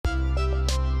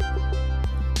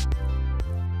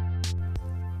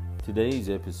Today's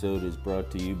episode is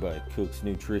brought to you by Cook's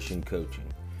Nutrition Coaching.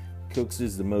 Cook's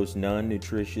is the most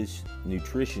non-nutritious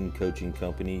nutrition coaching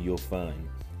company you'll find.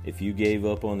 If you gave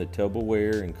up on the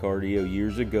Tupperware and cardio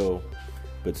years ago,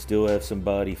 but still have some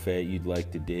body fat you'd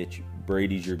like to ditch,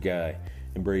 Brady's your guy.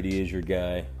 And Brady is your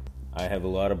guy. I have a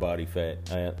lot of body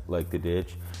fat I like to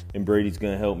ditch, and Brady's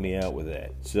going to help me out with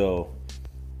that. So,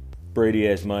 Brady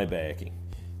has my backing.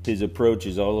 His approach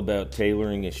is all about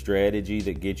tailoring a strategy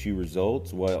that gets you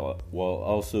results while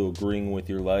also agreeing with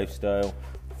your lifestyle,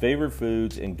 favorite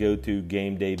foods, and go-to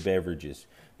game day beverages.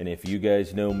 And if you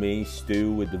guys know me,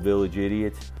 Stu with the Village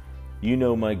Idiots, you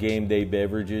know my game day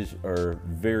beverages are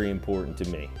very important to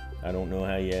me. I don't know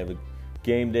how you have a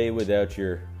game day without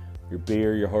your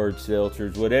beer, your hard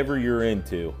seltzers, whatever you're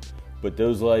into. But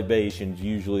those libations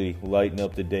usually lighten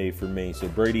up the day for me. So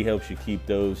Brady helps you keep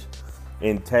those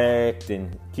intact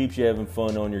and keeps you having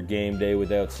fun on your game day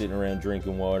without sitting around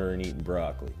drinking water and eating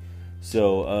broccoli.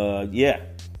 So,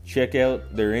 check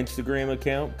out their Instagram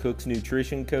account, Cook's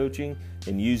Nutrition Coaching,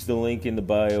 and use the link in the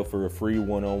bio for a free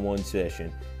one-on-one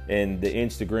session. And the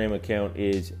Instagram account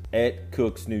is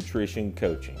 @Cook's Nutrition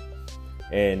Coaching.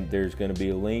 And there's going to be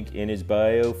a link in his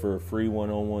bio for a free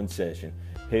one-on-one session.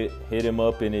 Hit him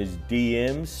up in his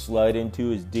DMs, slide into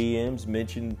his DMs,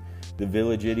 mention the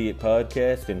Village Idiot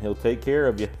Podcast, and he'll take care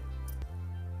of you.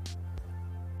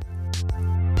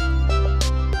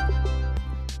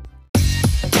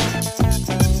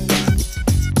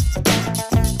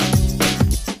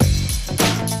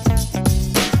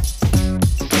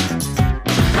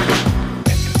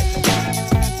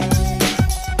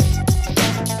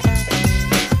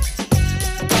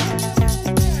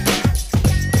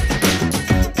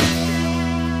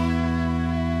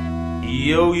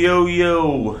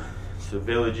 Yo. It's the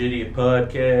Village Idiot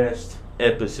Podcast,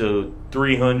 episode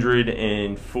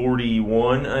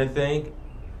 341, I think.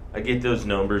 I get those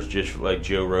numbers just like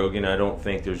Joe Rogan. I don't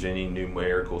think there's any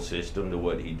numerical system to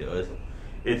what he does.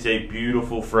 It's a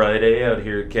beautiful Friday out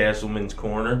here at Castleman's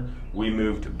Corner. We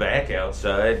moved back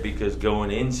outside because going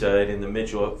inside in the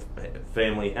Mitchell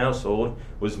family household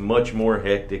was much more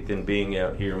hectic than being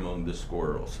out here among the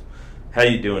squirrels. How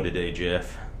you doing today,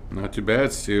 Jeff? Not too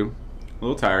bad, Stu. A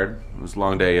little tired. It was a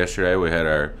long day yesterday. We had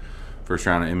our first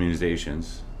round of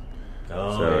immunizations.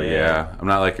 Oh, so, yeah. I'm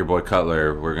not like your boy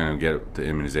Cutler. We're going to get the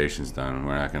immunizations done.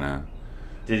 We're not going to...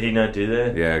 Did he not do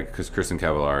that? Yeah, because Kristen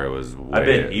Cavallari was way... I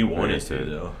bet he wanted to,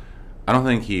 though. I don't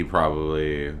think he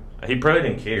probably... He probably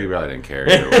didn't care. He probably didn't care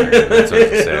either way. That's what I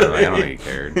was saying. Like, I don't think he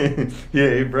cared.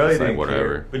 Yeah, he probably didn't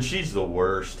whatever. care. But she's the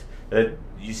worst.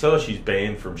 You saw she's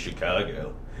banned from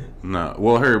Chicago. No.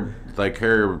 Well, her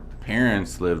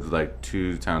parents lived like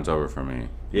 2 towns over from me.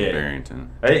 Yeah. In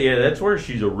Barrington. That's where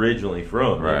she's originally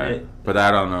from, right? But I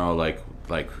don't know, like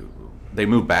they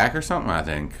moved back or something, I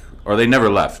think, or they never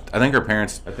left. I think her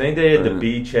parents. I think they had the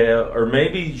beach house, or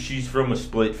maybe she's from a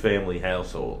split family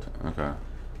household. Okay.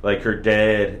 Like her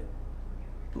dad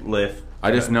left.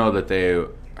 I just know that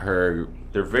her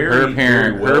very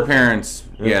parents.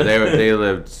 Yeah, they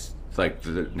lived like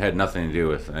had nothing to do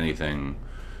with anything.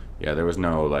 Yeah, there was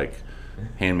no like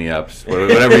hand-me-ups,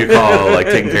 whatever you call like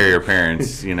taking care of your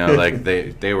parents. You know, like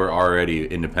they were already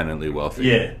independently wealthy.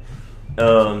 Yeah.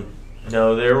 No,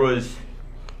 there was.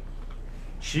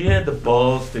 She had the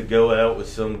balls to go out with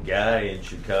some guy in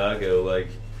Chicago, like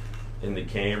in the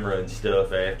camera and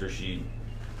stuff, after she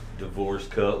divorced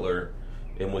Cutler,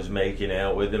 and was making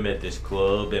out with him at this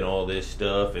club and all this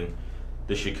stuff, and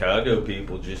the Chicago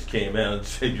people just came out and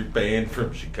said, "You're banned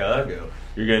from Chicago.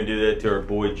 You're going to do that to our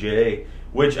boy Jay."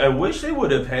 Which I wish they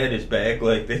would have had his back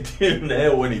like they do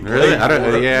now when he plays. Really? I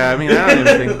don't even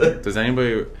think. Does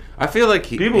anybody? I feel like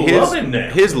people love him now.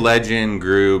 His legend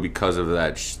grew because of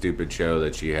that stupid show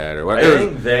that she had, or whatever. I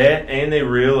think that, and they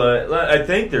realized. I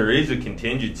think there is a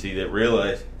contingency that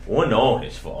realized it wasn't all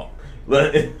his fault.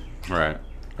 Right. I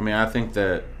mean, I think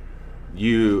that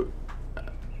we've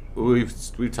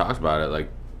talked about it. Like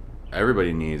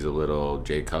everybody needs a little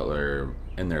Jay Cutler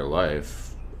in their life.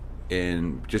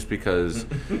 And just because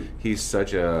he's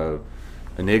such a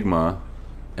enigma,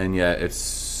 and yet it's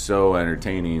so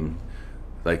entertaining,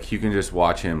 like you can just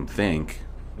watch him think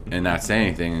and not say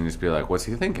anything and just be like, "What's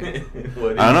he thinking?" I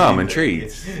don't know. I'm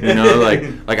intrigued. You know,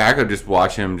 like I could just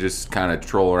watch him just kind of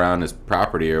troll around his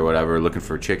property or whatever, looking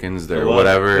for chickens or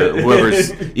whatever,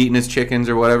 whoever's eating his chickens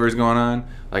or whatever's going on.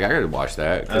 Like I could watch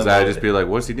that because I'd just be like,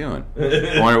 "What's he doing?"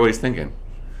 I wonder what he's thinking.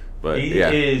 But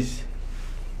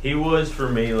He was, for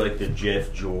me, like the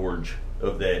Jeff George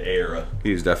of that era.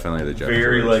 He's definitely the Jeff George.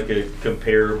 Very like a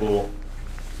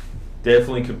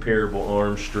definitely comparable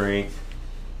arm strength.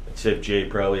 Except Jay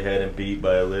probably had him beat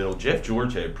by a little. Jeff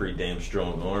George had a pretty damn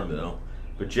strong arm, though.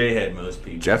 But Jay had most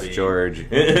people. Jeff George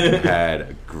had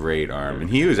a great arm, and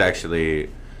he was actually.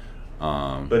 He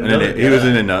was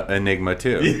an enigma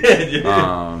too.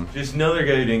 Yeah, just another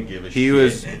guy who didn't give a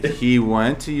shit. He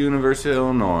went to University of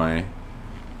Illinois,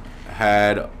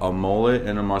 had a mullet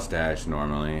and a mustache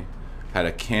normally, had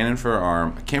a cannon for an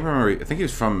arm. I can't remember. I think he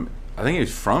was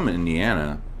from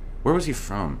Indiana. Where was he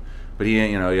from? But he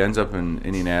ends up in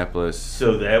Indianapolis.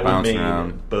 So that would mean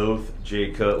around. Both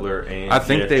Jay Cutler and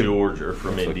Jeff George are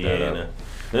from Indiana.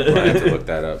 I have to look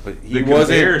that up. But the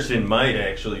comparison might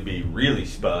actually be really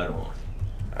spot on.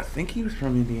 I think he was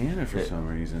from Indiana for some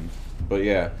reason. But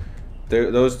yeah,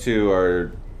 those two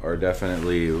are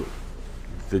definitely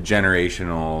the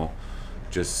generational,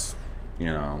 just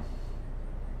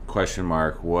question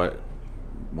mark. What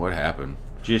happened?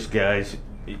 Just guys,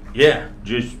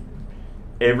 just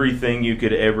everything you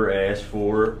could ever ask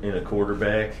for in a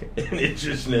quarterback, and it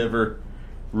just never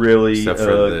really except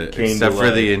for the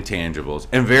intangibles,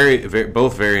 and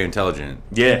both very intelligent.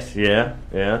 Yes, yeah,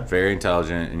 very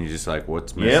intelligent, and you're just like,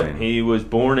 what's missing? Yep, he was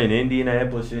born in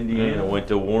Indianapolis, Indiana. Went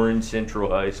to Warren Central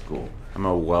High School. I'm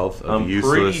a wealth of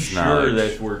useless knowledge. I'm pretty sure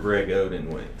that's where Greg Oden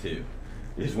went to.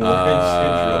 Is Warren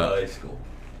Central High School?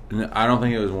 I don't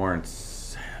think it was Warren.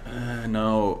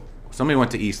 No, somebody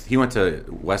went to East. He went to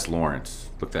West Lawrence.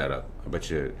 Look that up. I bet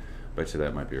you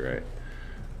that might be right.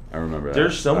 I remember that.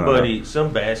 There's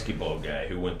some basketball guy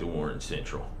who went to Warren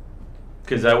Central.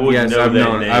 Because I wouldn't know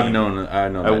that name. I know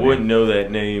that I wouldn't know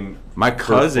that name. My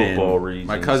cousin. For football reasons.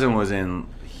 My cousin was in.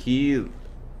 He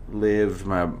lived.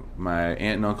 My aunt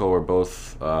and uncle were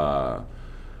both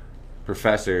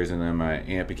professors, and then my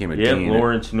aunt became a dean. Yeah,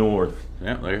 Lawrence North.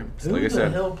 Yeah, like I said. Who the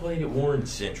hell played at Warren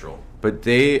Central? But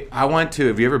I went to.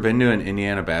 Have you ever been to an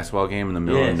Indiana basketball game in the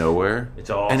middle of nowhere?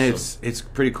 It's awesome, and it's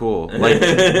pretty cool.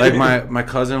 Like my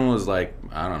cousin was like,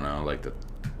 I don't know, like the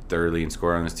third leading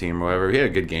scorer on this team or whatever. He had a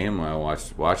good game when I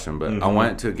watched him. But I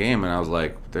went to a game and I was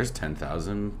like, there's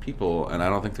 10,000 people, and I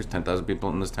don't think there's 10,000 people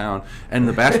in this town. And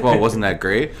the basketball wasn't that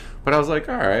great, but I was like,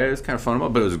 all right, it was kind of fun,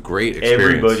 but it was a great experience.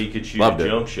 Everybody could shoot a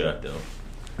jump shot though.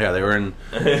 Yeah, they were in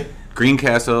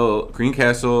Greencastle,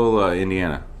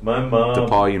 Indiana.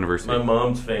 DePaul University. My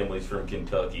mom's family's from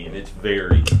Kentucky, and it's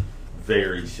very,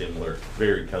 very similar,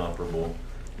 very comparable.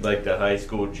 Like the high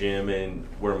school gym and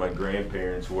where my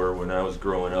grandparents were when I was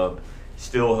growing up,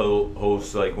 still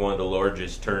hosts like one of the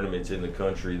largest tournaments in the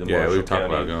country. The Marshall we've talked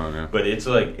County, about going there. But it's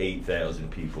like 8,000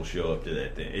 people show up to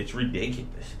that thing. It's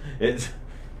ridiculous. It's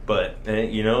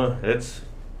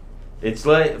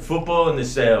like football in the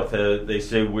South. They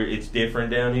say it's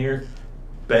different down here.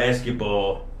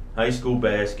 Basketball. High school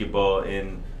basketball,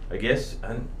 and I guess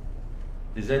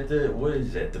is that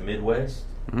the Midwest?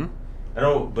 Mm-hmm. I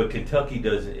don't, but Kentucky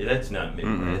doesn't. That's not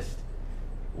Midwest.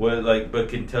 But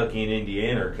Kentucky and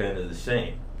Indiana are kind of the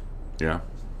same. Yeah,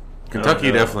 Kentucky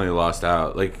definitely lost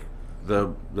out. Like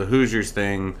the Hoosiers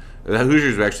thing. The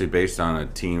Hoosiers were actually based on a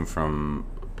team from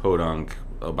Podunk,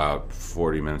 about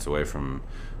 40 minutes away from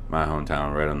my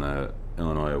hometown, right on the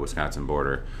Illinois-Wisconsin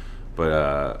border,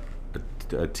 but.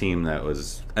 A team that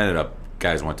ended up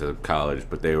guys went to college,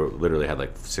 but they literally had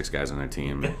like 6 guys on their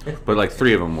team, but like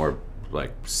 3 of them were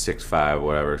like 6'5",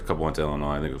 whatever. A couple went to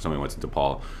Illinois. I think somebody went to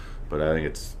DePaul, but I think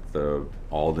it's the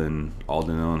Alden,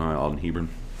 Illinois, Alden Hebron.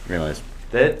 Anyways,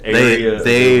 that area,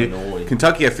 Illinois.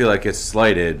 Kentucky, I feel like it's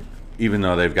slighted, even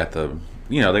though they've got the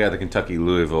they got the Kentucky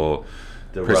Louisville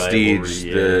prestige,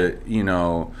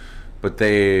 but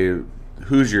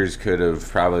Hoosiers could have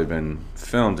probably been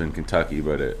filmed in Kentucky,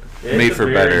 but it made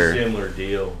for better. It's a very similar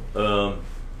deal.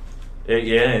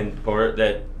 And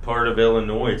part of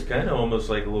Illinois, it's kind of almost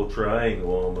like a little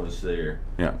triangle almost there.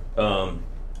 Yeah.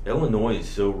 Illinois is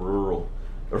so rural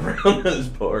around those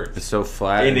parts. It's so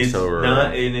flat and so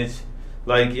rural. It's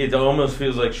like it almost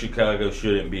feels like Chicago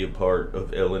shouldn't be a part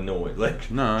of Illinois. Like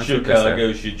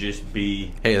Chicago should just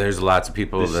be. Hey, there's lots of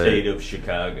people the state of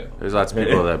Chicago. There's lots of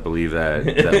people that believe that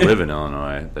live in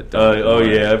Illinois that don't.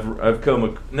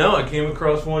 I came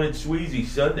across one at Sweezy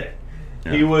Sunday.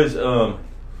 Yeah. He was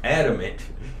adamant,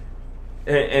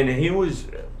 and he was.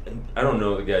 I don't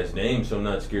know the guy's name, so I'm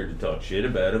not scared to talk shit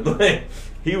about him. But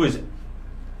he was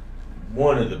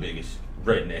one of the biggest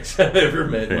rednecks I've ever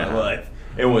met in my life.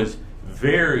 It was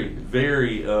very,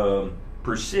 very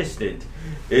persistent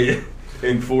in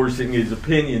enforcing his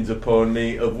opinions upon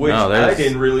me, of which I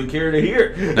didn't really care to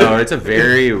hear. No, it's a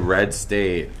very red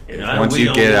state. Once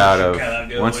you get out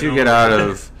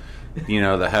of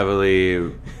the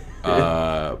heavily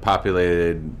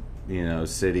populated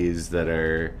cities that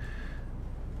are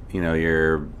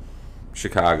your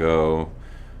Chicago,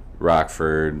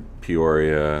 Rockford,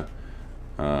 Peoria.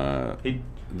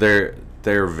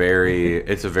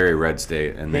 it's a very red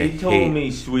state, and they told hate me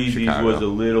Sweezy's Chicago. was a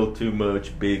little too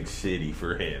much big city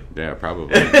for him. Yeah,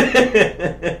 probably.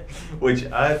 Which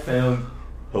I found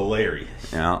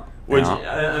hilarious. Yeah. Which,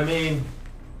 yeah. I mean,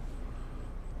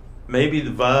 maybe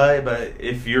the vibe,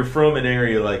 if you're from an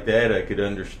area like that, I could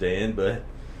understand, but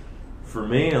for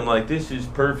me, I'm like, this is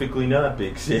perfectly not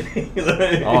big city.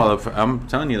 I'm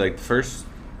telling you, like, the first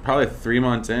probably 3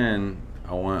 months in,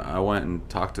 I went and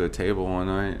talked to a table one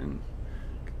night and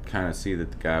kind of see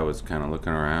that the guy was kind of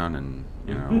looking around and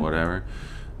whatever,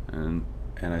 and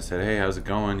I said, hey, how's it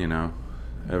going?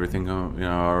 Everything going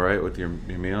all right with your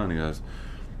meal? And he goes,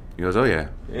 oh yeah.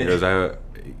 He goes,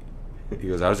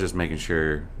 I was just making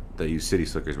sure that you city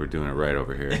slickers were doing it right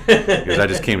over here. Because I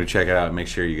just came to check it out and make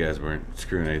sure you guys weren't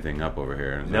screwing anything up over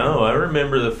here. No, I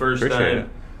remember the first time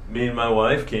me and my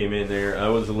wife came in there, I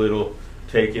was a little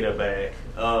taken aback.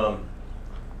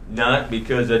 Not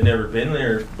because I'd never been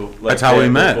there that's how we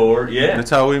met. Before. Yeah. That's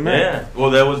how we met. Yeah.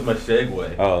 Well, that was my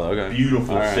segue. Oh, okay.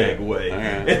 Beautiful All right. segue. All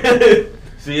right.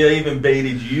 See, I even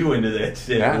baited you into that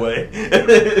segue.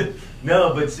 Yeah.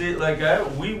 No, but see,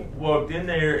 we walked in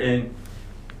there and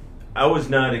I was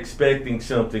not expecting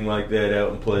something like that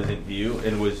out in Pleasant View,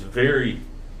 and was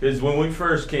because when we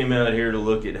first came out here to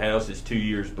look at houses 2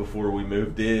 years before we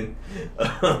moved in,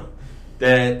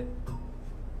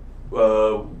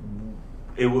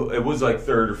 it was like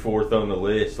third or fourth on the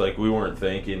list. Like, we weren't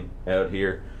thinking out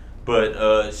here, but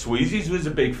Sweezy's was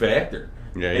a big factor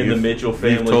in the Mitchell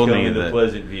family coming to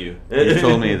Pleasant View. You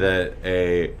told me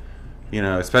that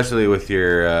especially with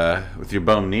your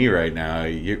bum knee right now,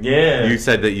 you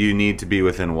said that you need to be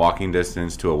within walking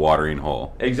distance to a watering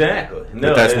hole. Exactly.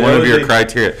 No, that's one of your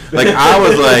criteria. Like, I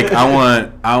was like,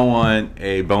 I want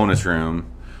a bonus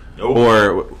room,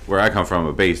 or where I come from,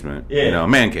 a basement. A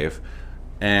man cave.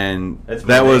 And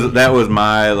that was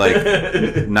my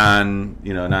like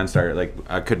non-starter. Like,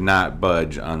 I could not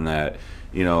budge on that.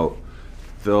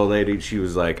 The old lady, she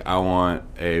was like, I want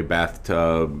a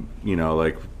bathtub,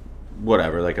 like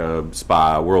whatever, like a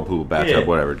spa, whirlpool bathtub,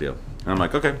 whatever deal. And I'm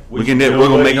like, okay, we're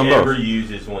gonna make them both. Never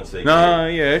uses once they. No,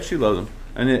 yeah, she loves them,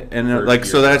 and like,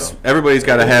 so that's everybody's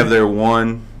got to have their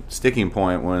one sticking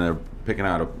point when they're picking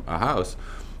out a house.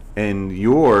 And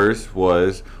yours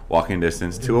was walking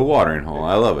distance to a watering hole.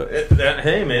 I love it.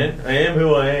 Hey, man, I am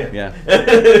who I am. Yeah.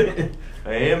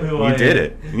 I am who I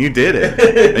am. You did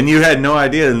it. And you had no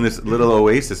idea in this little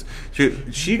oasis.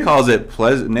 She calls it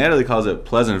Natalie calls it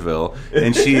Pleasantville,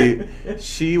 and she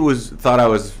thought I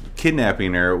was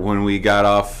kidnapping her when we got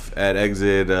off at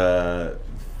exit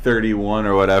 31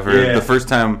 or whatever. Yeah. The first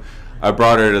time I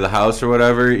brought her to the house or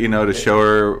whatever, to show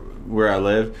her where I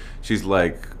lived. She's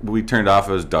like, we turned off.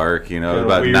 It was dark,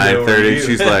 about 9:30.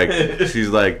 She's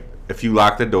like, if you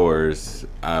lock the doors,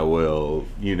 I will,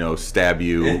 stab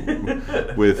you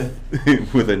with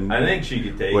a. I think she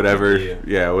could take whatever. It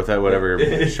yeah, with that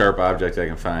whatever sharp object I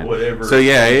can find. Whatever. So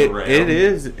yeah, it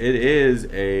is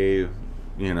a,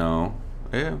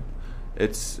 yeah,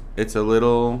 it's a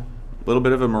little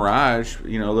bit of a mirage, a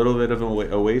little bit of an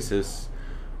oasis.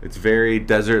 It's very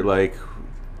desert like.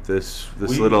 This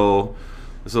little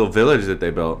village that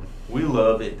they built. We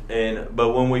love it,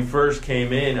 but when we first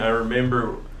came in, I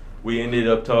remember we ended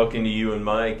up talking to you and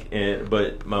Mike,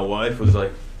 but my wife was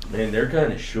like, "Man, they're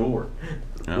kind of short,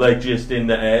 like just in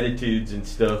the attitudes and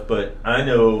stuff." But I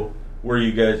know where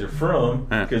you guys are from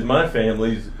because my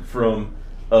family's from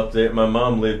up there. My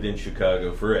mom lived in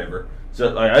Chicago forever,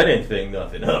 so I didn't think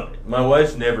nothing of it. My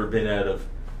wife's never been out of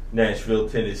Nashville,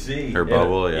 Tennessee. Her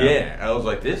bubble, yeah. Yeah, I was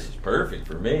like, this is perfect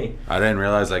for me. I didn't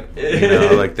realize, like,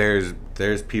 like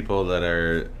there's people that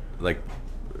are like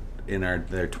in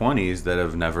their 20s that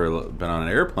have never been on an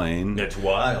airplane. It's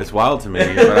wild. It's wild to me,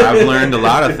 but I've learned a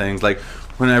lot of things. Like,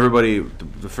 when everybody,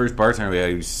 the first bartender we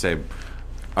had, used to say,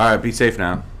 "All right, be safe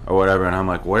now," or whatever, and I'm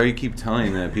like, "Why do you keep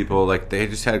telling that people, like, they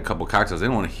just had a couple cocktails, they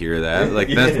don't want to hear that, like,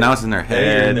 now it's in their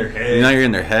head, now you're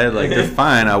in their head, like, they're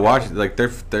fine, I watch it, like,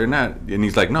 they're not," and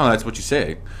he's like, "No, that's what you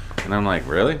say," and I'm like,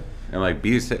 "Really?" I'm like,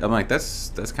 "Be safe," I'm like,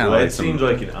 that's kind of like it seems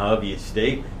like an obvious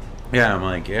statement. Yeah, I'm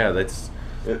like, yeah, that's,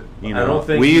 I don't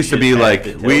think we used to be like,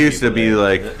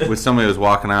 with somebody who was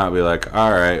walking out, be like,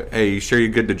 "All right, hey, you sure you're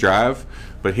good to drive?"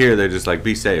 But here they're just like,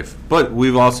 "Be safe." But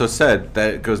we've also said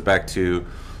that it goes back to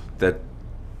that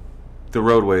the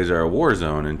roadways are a war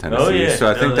zone in Tennessee. Oh, yeah. So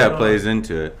I think that plays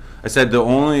into it. I said the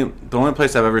only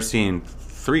place I've ever seen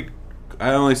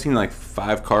I only seen like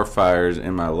 5 car fires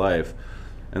in my life,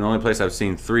 and the only place I've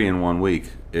seen 3 in 1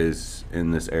 week is in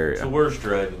this area. It's the worst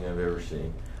driving I've ever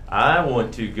seen. I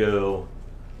want to go,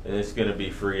 and it's going to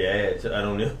be free ads. I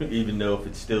don't even know if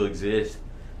it still exists.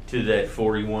 to that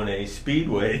 41A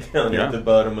speedway down Yeah. at the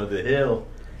bottom of the hill.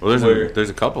 Well, there's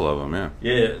a couple of them, yeah.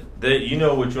 Yeah, you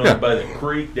know which one, by the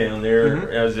creek down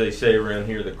there, as they say around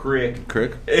here, the crick.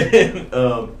 Crick. And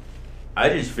I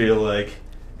just feel like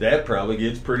that probably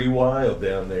gets pretty wild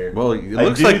down there. Well, it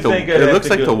looks like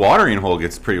the watering hole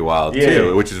gets pretty wild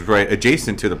too, which is right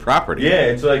adjacent to the property. Yeah,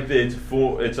 it's like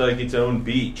its own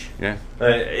beach. Yeah,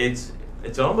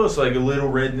 it's almost like a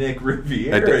little redneck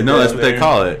Riviera. No, that's what they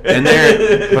call it. And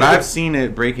but I've seen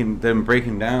it breaking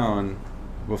down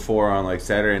before on like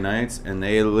Saturday nights, and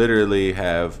they literally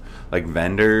have like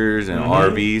vendors and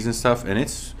RVs and stuff, and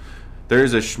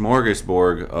there's a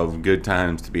smorgasbord of good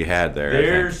times to be had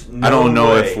there. I don't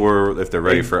know if they're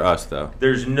ready for us though.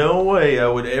 There's no way I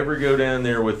would ever go down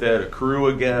there without a crew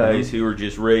of guys who are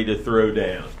just ready to throw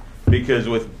down, because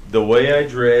with the way I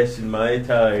dress and my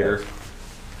attire,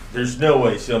 there's no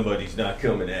way somebody's not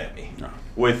coming at me. No.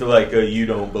 With like a "you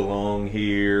don't belong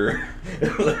here,"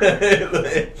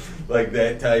 like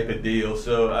that type of deal.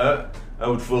 So I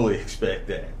would fully expect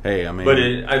that. Hey, I mean, but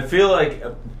I feel like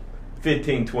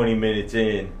 15, 20 minutes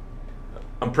in,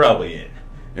 I'm probably in.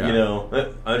 Yeah. You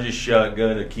know, I just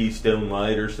shotgun a Keystone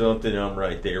Light or something, and I'm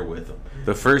right there with them.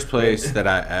 The first place that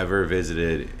I ever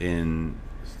visited in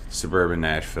suburban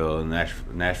Nashville, in the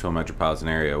Nashville metropolitan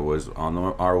area, was on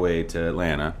our way to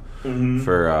Atlanta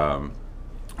for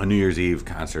a New Year's Eve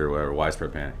concert or whatever,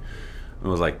 Widespread Panic. It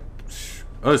was like,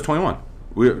 it was 21.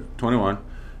 We were 21,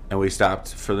 and we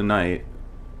stopped for the night,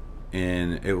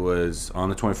 and it was on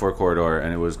the 24 corridor,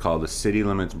 and it was called the City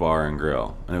Limits Bar and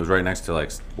Grill, and it was right next to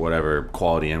like whatever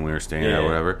Quality Inn we were staying at or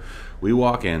whatever. We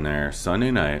walk in there Sunday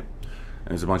night, and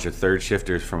there's a bunch of third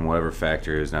shifters from whatever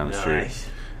factory is down the street,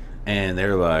 and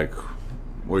they're like,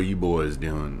 "What are you boys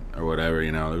doing?" or whatever,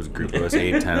 you know. There was a group of us,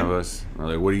 8, 10 of us. They're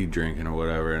like, "What are you drinking?" or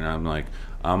whatever, and I'm like,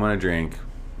 "I'm gonna drink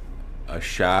a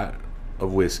shot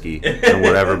of whiskey and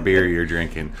whatever beer you're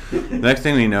drinking." Next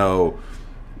thing we know,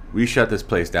 we shut this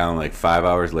place down like 5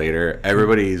 hours later.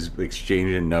 Everybody's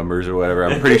exchanging numbers or whatever.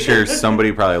 I'm pretty sure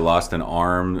somebody probably lost an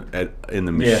arm in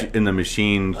the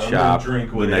machine shop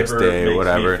the next day or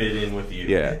whatever. Fit in with you.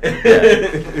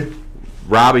 Yeah.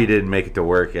 Robbie didn't make it to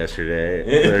work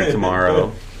yesterday or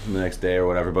tomorrow, the next day or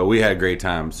whatever. But we had a great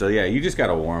time. So yeah, you just got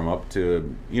to warm up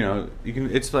to, you know, you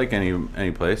can. It's like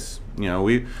any place. You know,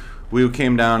 we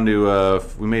came down to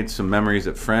we made some memories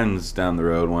at Friends down the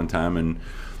road one time, and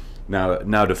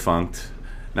now defunct,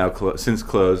 since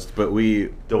closed. But we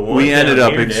ended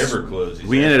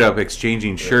up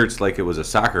exchanging shirts like it was a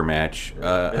soccer match.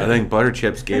 I think Butter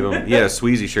Chips gave him a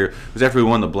Sweezy shirt. It was after we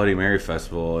won the Bloody Mary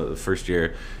Festival the first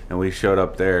year, and we showed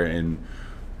up there, and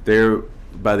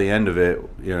by the end of it,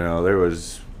 you know, there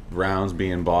was rounds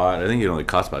being bought. I think it only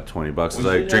cost about $20. It's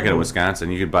like drinking in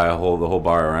Wisconsin. You could buy the whole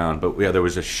bar around. But yeah, there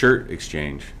was a shirt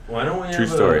exchange. Why don't we True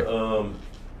story.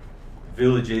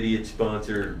 Village Idiot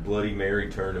sponsored Bloody Mary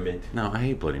tournament? No, I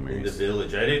hate Bloody Marys. In the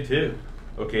Village. I do too.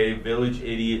 Okay, Village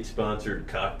Idiot sponsored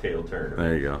cocktail tournament.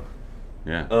 There you go.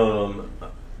 Yeah.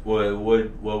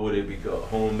 What would it be called?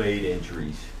 Homemade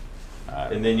entries.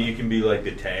 And then you can be like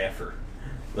the Taffer.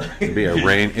 It'd be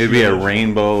a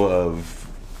rainbow of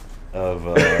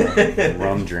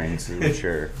rum drinks, I'm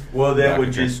sure. Well, that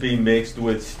would just be mixed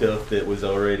with stuff that was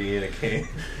already in a can.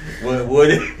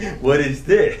 What is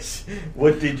this?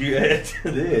 What did you add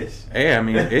to this? Hey, I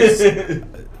mean,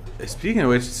 it's speaking of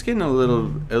which, it's getting a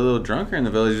little drunker in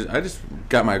the Village. I just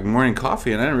got my morning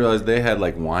coffee, and I didn't realize they had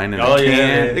like wine in a can.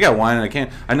 Yeah. They got wine in a can.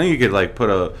 I know you could like put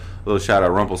a little shot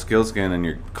of Rumpelstiltskin in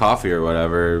your coffee or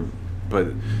whatever, but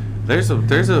there's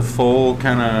a full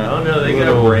kind of they got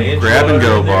a ranch grab and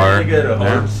go bar. They got a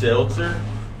hard seltzer.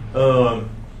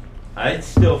 I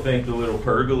still think the little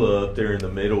pergola up there in the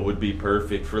middle would be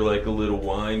perfect for like a little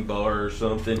wine bar or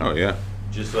something. Oh yeah,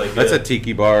 just like that's a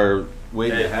tiki bar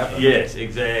waiting to happen. Yes,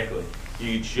 exactly.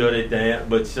 You'd shut it down,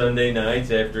 but Sunday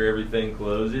nights after everything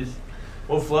closes.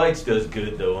 Well, Flights does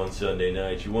good though on Sunday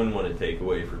nights. You wouldn't want to take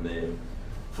away from them.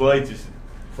 Flights is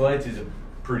a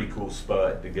pretty cool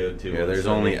spot to go to. Yeah, there's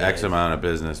only X amount of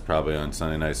business probably on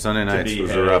Sunday nights. Sunday nights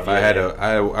was rough. Yeah.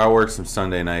 I worked some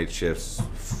Sunday night shifts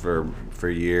for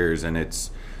years, and it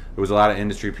was a lot of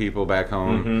industry people back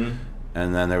home,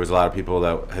 and then there was a lot of people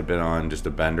that had been on just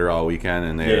a bender all weekend,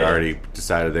 and they had already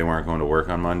decided they weren't going to work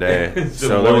on Monday.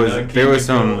 So there was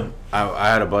some. I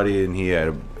had a buddy, and he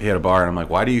had a bar, and I'm like,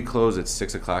 "Why do you close at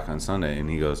 6 o'clock on Sunday?" And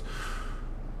he goes,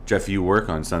 "Jeff, you work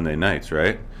on Sunday nights,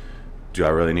 right? Do I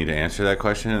really need to answer that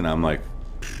question?" And I'm like,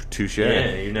 touche.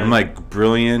 Yeah, I'm like,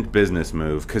 brilliant business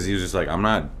move, because he was just like, I'm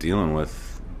not dealing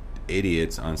with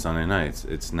idiots on Sunday nights.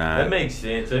 It's not. That makes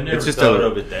sense. I never thought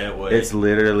of it that way. It's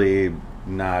literally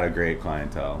not a great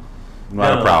clientele. A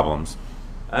lot of problems.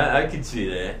 I could see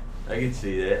that.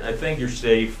 I think you're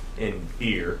safe in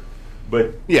here,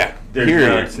 but Yeah, there's here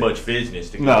not it's- much business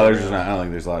to go No, there's around. not. I don't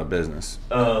think there's a lot of business.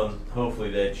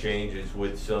 Hopefully that changes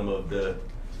with some of the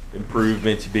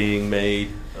improvements being made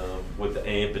with the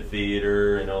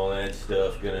amphitheater and all that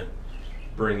stuff. Gonna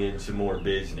bring in some more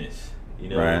business.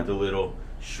 Right. With the little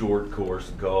short course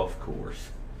golf course.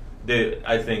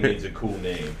 I think it's a cool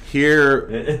name.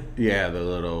 Here, yeah, the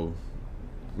little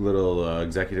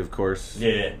executive course.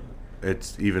 Yeah.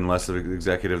 It's even less of an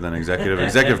executive than executive.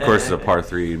 Executive course is a par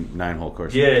 3 9-hole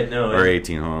course. Yeah, no. Or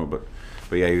 18-hole, but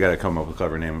yeah, you got to come up with a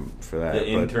clever name for that. The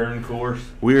intern course.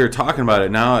 We were talking about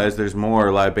it now as there's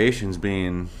more libations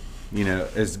being,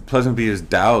 as Pleasant is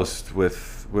doused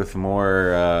with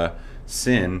more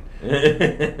sin.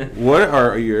 What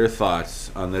are your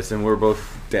thoughts on this? And we're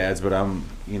both dads, but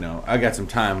I got some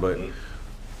time. But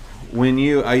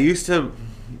I used to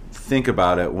think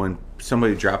about it when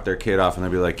somebody dropped their kid off and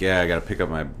they'd be like, yeah, I got to pick up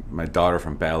my daughter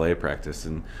from ballet practice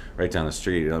and right down the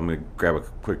street. I'm going to grab a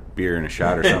quick beer and a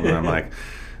shot or something. I'm like,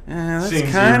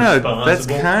 that's kind of,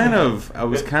 I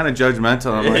was kind of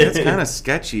judgmental. I'm like, that's kind of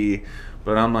sketchy.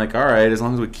 But I'm like, all right, as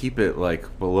long as we keep it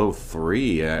like below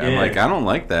 3. I'm like, I don't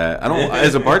like that. I don't.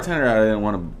 As a bartender, I didn't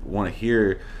want to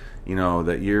hear,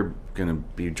 that you're gonna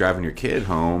be driving your kid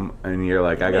home and you're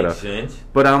like, I gotta. Makes sense.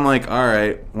 But I'm like, all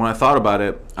right. When I thought about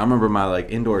it, I remember my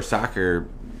like indoor soccer,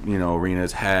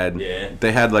 arenas had. Yeah.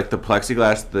 They had like the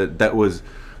plexiglass that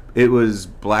was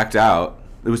blacked out.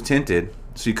 It was tinted.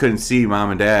 So you couldn't see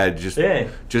mom and dad just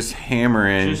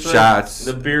hammering just shots.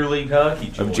 Like the beer league hockey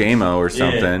joints. Of JMO or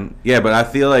something. Yeah, but I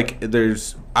feel like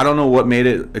I don't know what made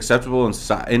it acceptable in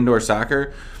indoor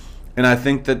soccer. And I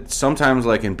think that sometimes,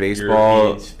 like in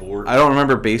baseball, I don't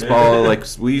remember baseball. Like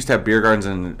we used to have beer gardens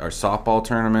in our softball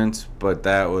tournaments, but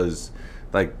that was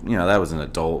like that was an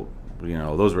adult.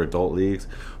 Those were adult leagues.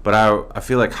 But I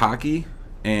feel like hockey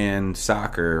and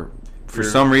soccer, for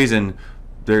some reason,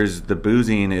 there's the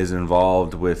boozing is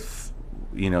involved with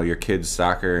your kids'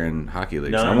 soccer and hockey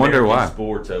leagues. I wonder why.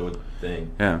 Sports, I would think.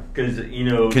 Yeah, because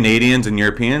Canadians and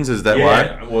Europeans, is that why?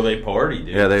 Yeah, well, they party,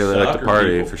 dude. Yeah, they like to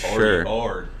party for party sure.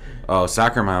 Hard. Oh,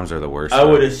 soccer moms are the worst. I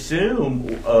would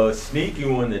assume a sneaky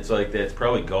one that's like that's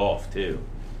probably golf too,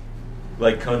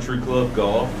 like country club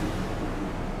golf.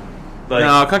 Like,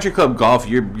 no, country club golf.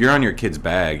 You're on your kid's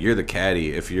bag. You're the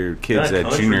caddy if your kid's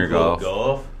at junior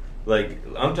golf. Like,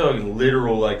 I'm talking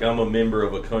literal, like I'm a member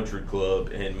of a country club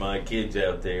and my kid's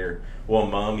out there while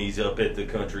mommy's up at the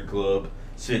country club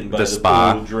sitting by the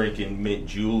spa pool drinking mint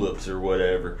juleps or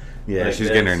whatever. Yeah, like she's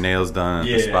getting her nails done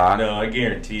at the spa. No, I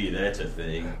guarantee you that's a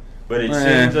thing. But it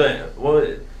seems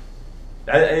like,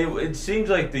 it seems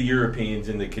like the Europeans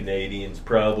and the Canadians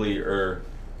probably are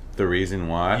the reason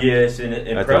why. Yes, and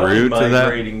at probably the root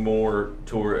migrating more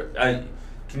toward.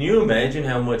 Can you imagine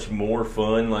how much more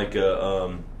fun like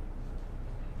a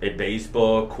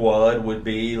baseball quad would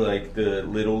be, like the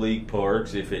Little League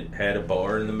parks, if it had a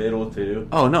bar in the middle too?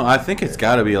 Oh no, I think it's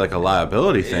got to be like a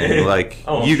liability thing. Like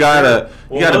you sure. gotta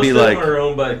be like. Most of them are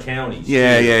owned by the counties.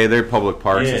 Yeah, they're public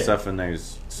parks and stuff, and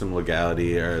there's some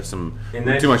legality or some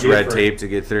too much red tape to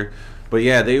get through. But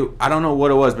yeah, I don't know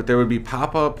what it was, but there would be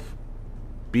pop-up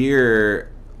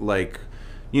beer, like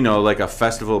like a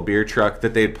festival beer truck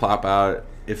that they'd plop out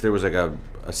if there was like a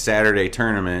Saturday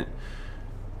tournament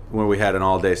where we had an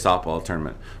all-day softball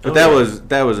tournament. But that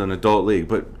was an adult league.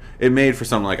 But it made for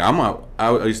something like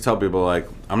I used to tell people like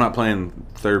I'm not playing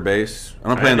third base.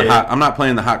 I'm not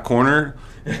playing the hot corner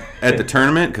at the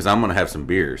tournament because I'm gonna have some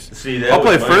beers. See, I'll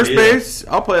play first base.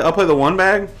 I'll play the one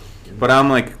bag. But I'm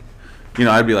like.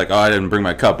 I'd be like, oh, I didn't bring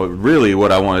my cup. But really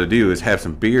what I wanted to do is have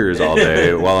some beers all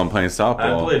day while I'm playing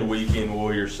softball. I played Weekend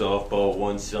Warrior softball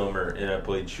one summer, and I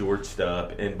played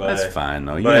shortstop. And that's fine,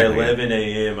 though. By 11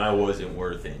 a.m., I wasn't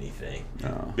worth anything.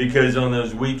 No. Because on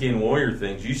those Weekend Warrior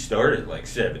things, you start at like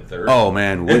 7:30. Oh,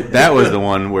 man. That was the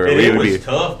one where it was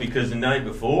tough because the night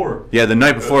before. Yeah, the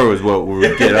night before was what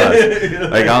would get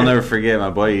us. Like, I'll never forget my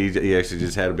boy. He actually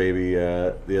just had a baby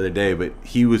the other day, but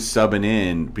he was subbing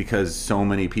in because so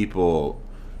many people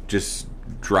just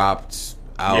dropped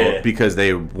out because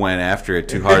they went after it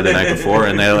too hard the night before,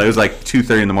 and it was like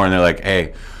 2:30 in the morning. They're like,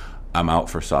 "Hey, I'm out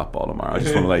for softball tomorrow. I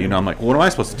just want to let you know." I'm like, "What am I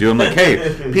supposed to do?" I'm like,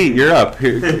 "Hey, Pete, you're up.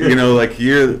 Here, like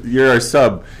you're our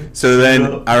sub." So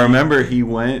then I remember he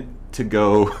went to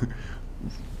go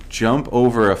jump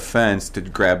over a fence to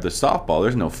grab the softball.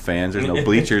 There's no fans. There's no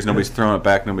bleachers. Nobody's throwing it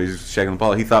back. Nobody's shaking the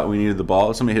ball. He thought we needed the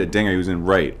ball. Somebody hit a dinger. He was in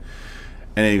right.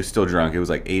 And he was still drunk. It was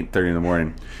like 8:30 in the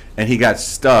morning. And he got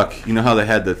stuck. You know how they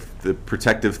had the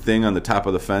protective thing on the top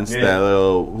of the fence? Yeah. That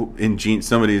little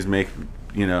somebody's make,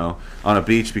 on a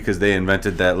beach because they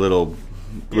invented that little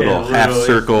little half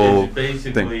circle it's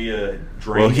basically thing.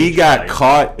 Well, he got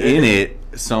caught in it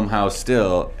somehow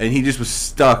still, and he just was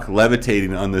stuck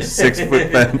levitating on the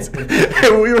 6-foot fence,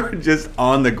 and we were just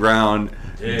on the ground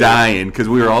dying because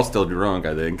we were all still drunk,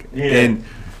 I think. And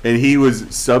he was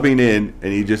subbing in,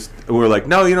 and we were like,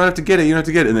 no, you don't have to get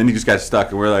it, and then he just got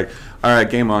stuck, and we're like, all right,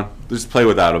 game on, just play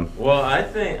without him. Well, I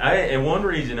think and one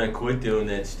reason I quit doing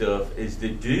that stuff is the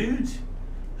dudes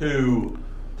who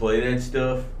play that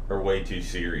stuff are way too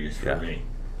serious for me.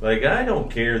 Like, I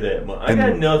don't care that much. I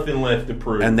got nothing left to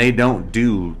prove. And they don't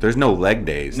there's no leg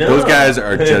days. No. Those guys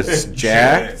are just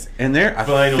jacked. And they're, I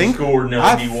think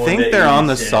they're on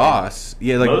the sauce.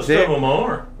 Yeah, like most of them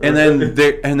are. And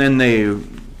then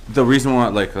the reason why,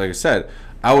 like I said,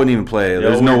 I wouldn't even play.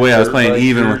 There's no way I was playing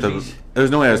even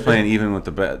with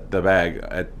the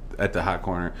bag at the hot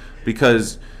corner,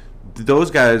 because those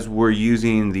guys were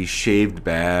using the shaved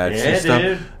bats and stuff,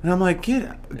 dude. And I'm like,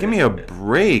 give me a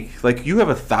break. Like, you have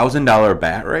 $1,000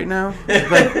 bat right now.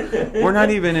 Like, we're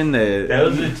not even in the. That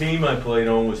was the team I played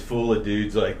on, was full of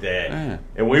dudes like that,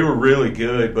 and we were really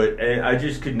good. But I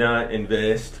just could not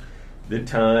invest the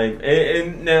time.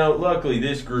 And now, luckily,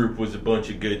 this group was a bunch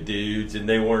of good dudes, and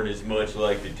they weren't as much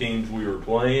like the teams we were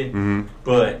playing. Mm-hmm.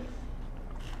 But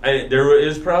it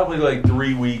was probably like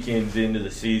 3 weekends into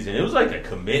the season. It was like a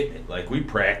commitment. Like, we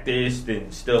practiced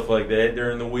and stuff like that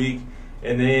during the week.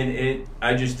 And then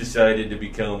I just decided to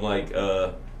become like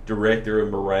a director of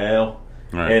morale.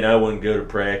 Right. And I wouldn't go to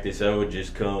practice. I would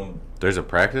just come. There's a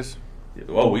practice?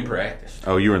 Oh, we practiced.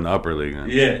 Oh, you were in the upper league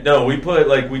then? Yeah. No, we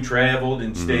traveled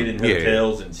and stayed in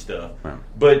hotels and stuff. Right.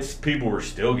 But people were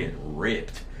still getting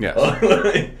ripped. Yes.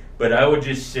 But I would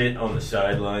just sit on the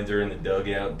sidelines or in the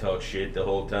dugout and talk shit the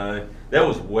whole time. That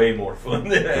was way more fun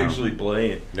than actually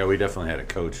playing. Yeah, we definitely had a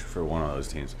coach for one of those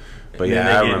teams. But and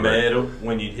I remember. Mad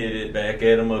when you'd hit it back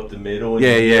at them up the middle.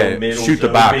 And Shoot the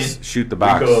box. Shoot the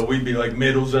box. We'd be like,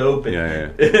 middle's open. Yeah.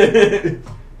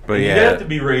 But you have to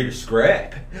be ready to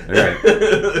scrap.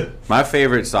 Right. My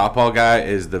favorite softball guy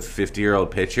is the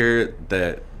 50-year-old pitcher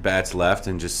that bats left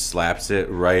and just slaps it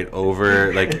right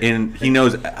over. He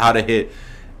knows how to hit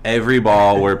every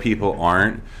ball where people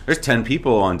aren't. There's 10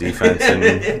 people on defense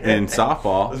in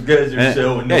softball. Those guys are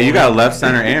so annoying. Yeah, you got left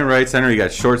center and right center. You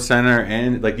got short center,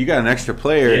 and you got an extra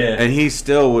player, and he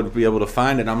still would be able to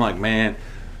find it. I'm like,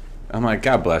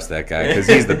 God bless that guy, because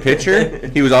he's the pitcher.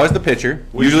 He was always the pitcher.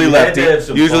 Usually lefty.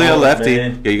 Usually a lefty.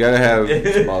 Man. Yeah, you got to have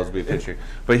some balls to be a pitcher.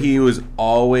 But he was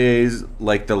always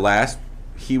like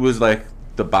he was like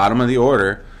the bottom of the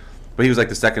order. But he was like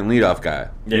the second leadoff guy.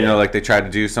 Yeah. You know, like they tried to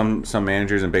do some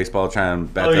managers in baseball try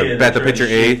and bet the pitcher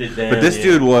 8. But this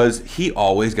dude he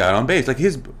always got on base. Like,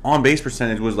 his on base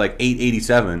percentage was like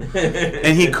 887.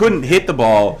 And he couldn't hit the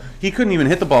ball. He couldn't even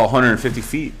hit the ball 150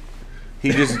 feet.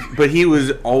 But he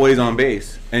was always on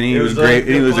base. And he was great.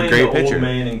 He was a great pitcher. Old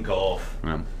man in golf.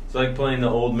 Yeah. It's like playing the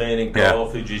old man in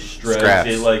golf who just scraps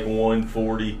it like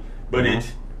 140, but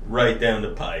it's right down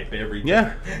the pipe every time.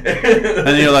 Yeah.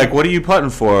 And you're like, what are you putting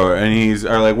for? And he's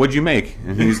like, what'd you make?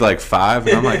 And he's like, 5.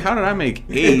 And I'm like, how did I make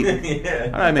 8? How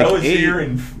did I make 8? I was here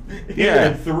in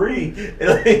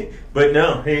 3. But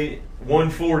no,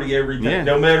 140 every time. Yeah.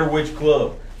 No matter which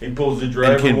club. He pulls the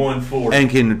driver 140. And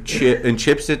can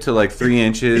chips it to like 3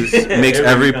 inches, makes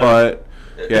every putt.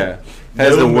 Yeah.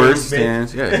 Has the worst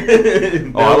stance.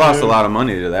 Yeah. I lost a lot of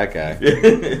money to that guy.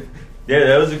 Yeah,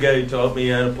 that was the guy who taught me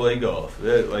how to play golf.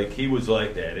 He was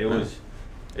like that.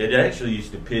 It actually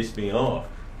used to piss me off,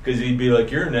 because he'd be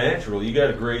like, "You're natural. You got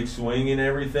a great swing and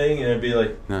everything," and I'd be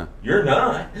like, "No, you're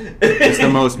not." It's the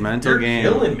most mental game.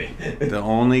 You're killing me. The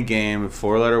only game,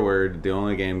 4-letter word, the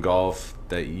only game, golf,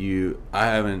 that I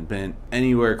haven't been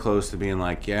anywhere close to being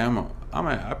like, yeah,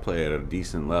 I play at a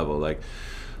decent level. Like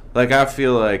I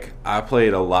feel like I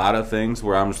played a lot of things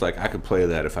where I'm just like, I could play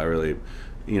that if I really,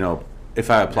 if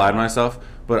I applied myself.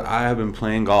 But I have been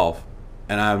playing golf,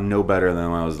 and I'm no better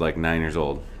than when I was like 9 years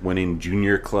old, winning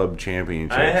junior club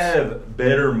championships. I have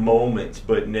better moments,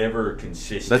 but never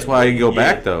consistent. That's why you go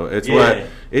back, though. It's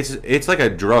like a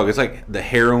drug. It's like the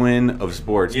heroin of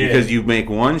sports, because you make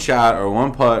one shot or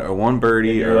one putt or one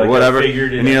birdie or whatever,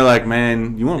 and you're like,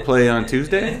 man, you want to play on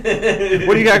Tuesday?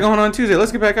 What do you got going on Tuesday?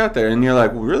 Let's get back out there. And you're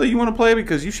like, really, you want to play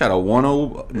because you shot a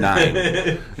 109?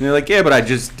 And you're like, yeah, but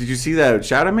did you see that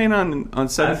shot I made on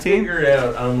 17? I figured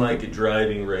out I'm like a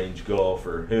driving range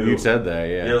golfer. You said that,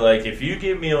 yeah. You're like, if you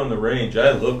get me on the range,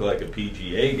 I look like a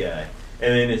PGA guy.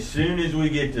 And then as soon as we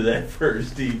get to that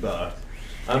first tee box,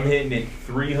 I'm hitting it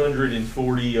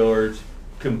 340 yards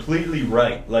completely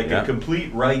right, like Yeah. a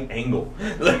complete right angle.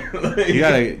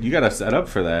 You gotta set up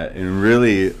for that, and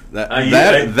really I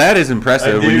that is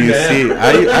impressive do when you now. see.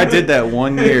 I did that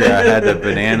one year. I had the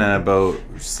banana boat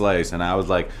slice, and I was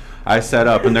like, I set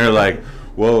up, and they're like,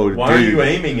 "Whoa, Why dude, are you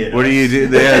aiming at What us? do you do?"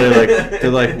 They're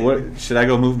like, "What? Should I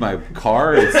go move my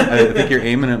car? I think you're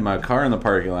aiming at my car in the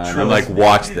parking lot." And I'm like,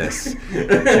 "Watch this," and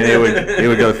it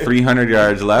would go 300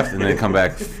 yards left, and then come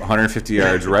back 150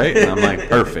 yards right, and I'm like,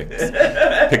 "Perfect."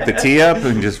 Pick the tee up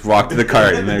and just walk to the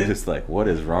cart, and they're just like, "What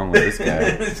is wrong with this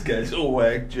guy?" This guy's a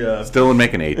whack job. Still would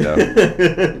make an 8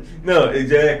 though. No,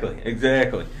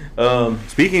 exactly.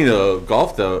 Speaking of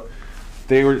golf though,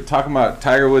 they were talking about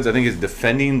Tiger Woods. I think is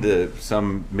defending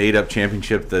some made up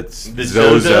championship that's The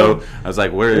Zozo. I was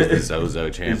like, where is the Zozo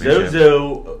championship?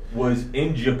 Zozo was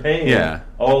in Japan, Yeah.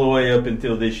 all the way up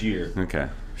until this year. Okay.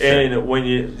 And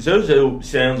when Zozo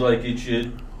sounds like it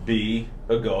should be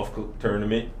a golf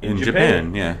tournament in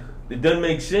Japan, yeah. It doesn't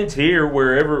make sense here.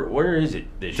 Where is it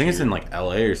this I think year? it's in like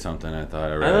L.A. or something. I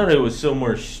thought I read. I thought it was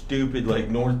somewhere stupid like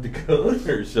North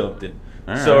Dakota or something.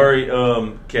 All right. Sorry,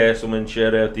 Castleman.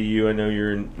 Shout out to you. I know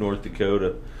you're in North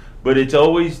Dakota, but it's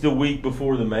always the week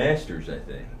before the Masters. I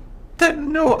think.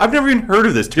 No, I've never even heard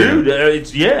of this Dude,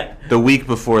 tournament. The week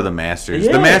before the Masters.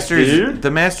 Yeah, the Masters. dude.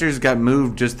 The Masters got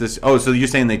moved just this. Oh, so you're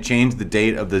saying they changed the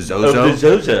date of the Zozo, Of the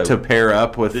Zozo. to pair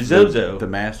up with The Zozo. the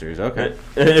Masters? Okay.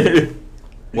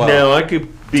 Well, Well, now I could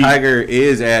be Tiger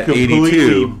is at completely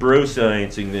 82. bro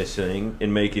sciencing this thing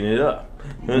and making it up.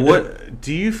 What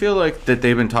do you feel like that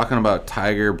they've been talking about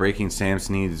Tiger breaking Sam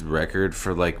Snead's record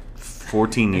for like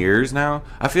 14 years now?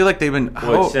 I feel like they've been.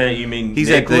 What's that? You mean He's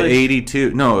Nicholas? at the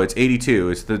 82? No, it's 82.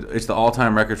 It's the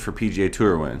all-time record for PGA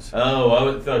Tour wins.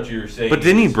 Oh, I thought you were saying. But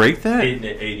didn't he was break that? Hitting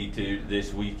at 82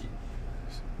 this week.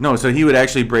 No, so he would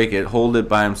actually break it, hold it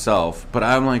by himself. But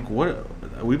I'm like, what?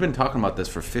 We've been talking about this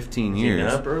for 15 He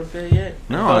years. not broke that yet?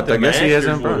 No, thought I guess he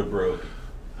hasn't would've broke. broke.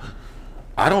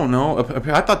 I don't know.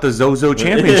 I thought the Zozo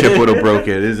Championship would have broke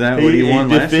it. Is that what he won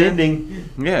last year? Defending.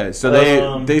 Yeah,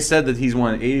 so they said that he's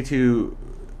won 82.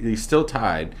 He's still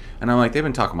tied, and I'm like, they've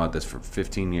been talking about this for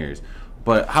 15 years.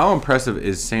 But how impressive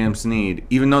is Sam Snead?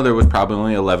 Even though there was probably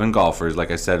only 11 golfers, like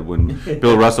I said, when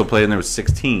Bill Russell played, and there was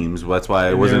 6 teams. Well, that's why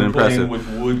it wasn't impressive. With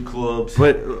wood clubs.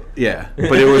 But yeah,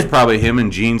 but it was probably him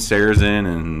and Gene Sarazen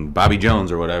and Bobby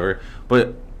Jones or whatever.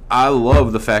 But I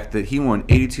love the fact that he won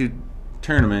 82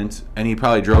 tournaments, and he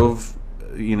probably drove,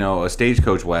 a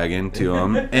stagecoach wagon to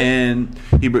him, and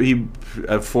he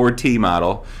a Ford T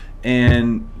model,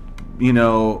 and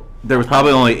there was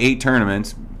probably only 8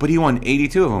 tournaments, but he won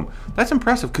 82 of them. That's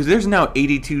impressive because there's now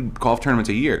 82 golf tournaments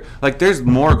a year. Like, there's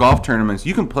more golf tournaments.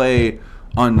 You can play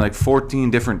on like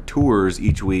 14 different tours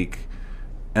each week,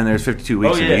 and there's 52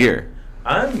 weeks in a year.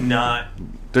 I'm not.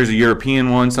 There's a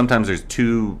European one. Sometimes there's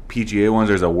 2 PGA ones.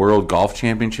 There's a World Golf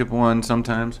Championship one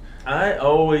sometimes. I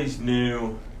always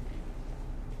knew,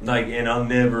 and I'll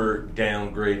never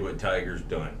downgrade what Tiger's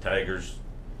done. Tiger's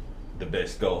the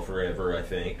best golfer ever, I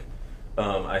think.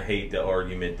 I hate the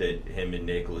argument that him and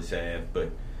Nicholas have,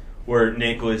 but where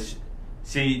Nicholas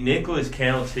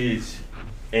counts his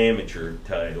amateur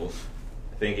titles.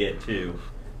 I think he had 2,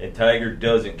 and Tiger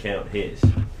doesn't count his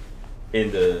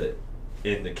in the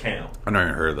count. I've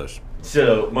never heard of this.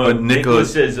 So, But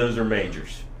Nicholas says those are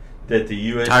majors. That the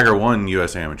U.S. Tiger won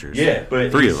U.S. amateurs. Yeah,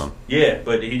 but 3 of them. Yeah,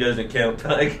 but he doesn't count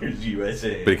Tiger's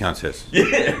USA. But he counts his.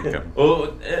 Yeah. Okay.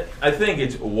 Well, I think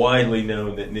it's widely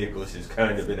known that Nicholas is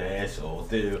kind of an asshole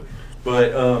too.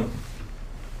 But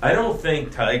I don't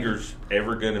think Tiger's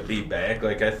ever going to be back.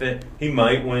 Like, I think he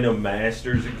might win a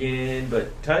Masters again,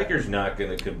 but Tiger's not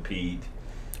going to compete.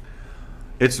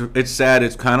 It's sad.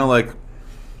 It's kind of like.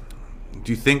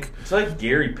 Do you think? It's like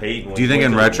Gary Payton. Do you think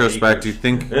in retrospect? Do you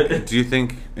Lakers.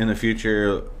 think in the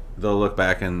future they'll look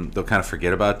back and they'll kind of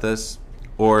forget about this,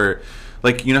 or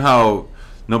like how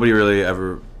nobody really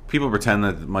ever people pretend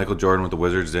that Michael Jordan with the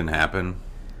Wizards didn't happen.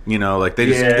 Like they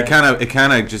just it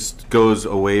kind of just goes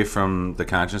away from the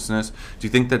consciousness. Do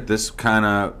you think that this kind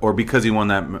of, or because he won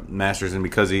that Masters and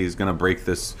because he's going to break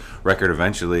this record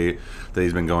eventually that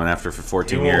he's been going after for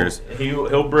 14 years,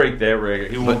 he'll break that record.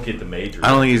 He won't get the majors. I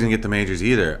don't think he's going to get the majors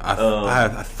either.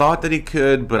 I thought that he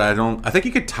could, but I don't. I think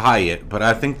he could tie it, but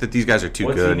I think that these guys are too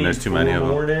good and there's too many of them.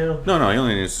 More now? No, he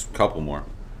only needs a couple more.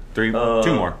 2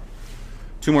 more.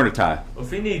 2 more to tie. Well, if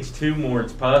he needs 2 more,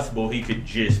 it's possible he could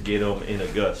just get them in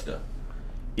Augusta,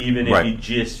 even if he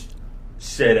just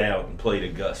set out and played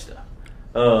Augusta,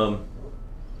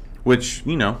 which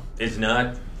is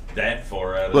not that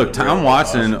far out. Look, of the Tom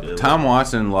Watson. Tom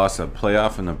Watson lost a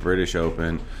playoff in the British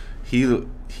Open.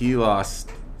 He lost.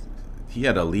 He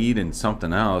had a lead in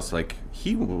something else. Like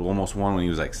he almost won when he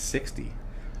was like 60.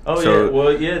 Oh So- yeah,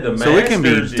 well yeah, the so it can be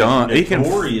Masters done. is It can-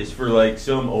 notorious for like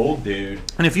some old dude.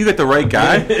 And if you get the right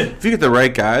guy,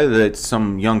 that's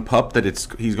some young pup that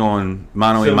he's going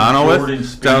mano a Some mano Jordan with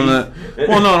Spieth. down the.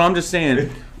 Well, no, I'm just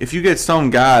saying, if you get some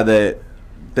guy that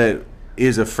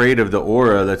is afraid of the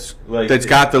aura that's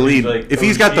got the lead. like, If oh,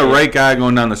 he's got the shit. right guy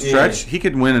going down the Yeah. stretch, he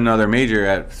could win another major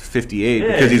at 58 Yeah,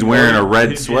 because he's wearing a red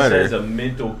he sweater. Just has a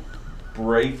mental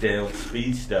breakdown,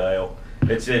 Speed style.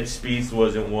 Except Speed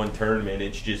wasn't one tournament.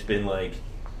 It's just been like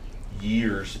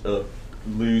years of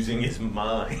losing his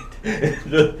mind. Like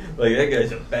that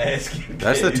guy's a basket.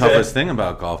 That's the kid. toughest thing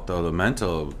about golf, though, the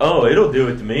mental. Oh, it'll do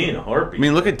it to me in a heartbeat. I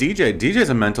mean, look at DJ. DJ's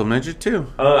a mental midget, too.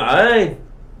 I've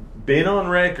been on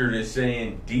record as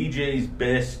saying DJ's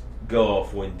best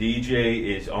golf when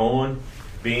DJ is on,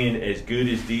 being as good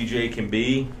as DJ can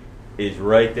be, is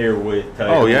right there with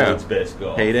Tiger Woods' best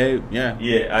golf. Heyday, yeah.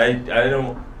 Yeah, I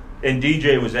don't. And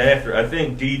DJ was after. I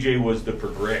think DJ was the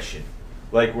progression,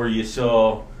 like where you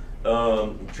saw,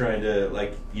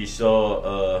 you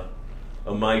saw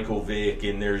a Michael Vick,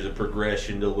 and there's a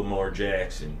progression to Lamar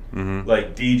Jackson. Mm-hmm.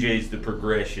 Like DJ's the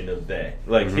progression of that.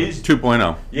 Like his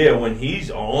 2.0. Yeah, when he's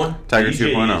on, Tiger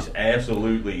DJ 2.0. is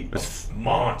absolutely a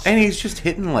monster. And he's just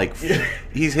hitting like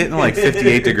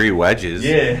 58-degree wedges.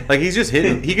 Yeah. Like he's just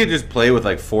hitting. He could just play with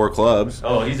like 4 clubs.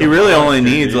 Oh, he's he a really monster, only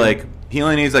needs dude. he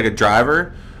only needs like a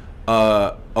driver,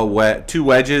 2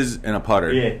 wedges and a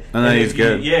putter. Yeah, and then he's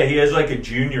good. Yeah, he has like a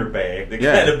junior bag. The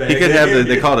Yeah, kind of bag he could they have give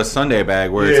they you. call it a Sunday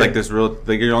bag where it's Yeah. like this real.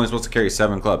 Like you're only supposed to carry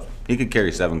 7 clubs. He could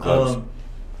carry 7 clubs.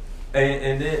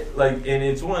 And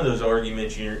it's one of those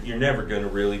arguments you're never going to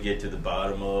really get to the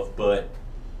bottom of. But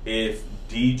if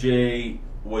DJ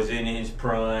was in his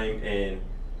prime, and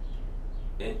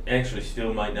actually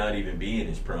still might not even be in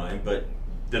his prime, but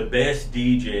the best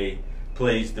DJ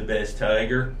plays the best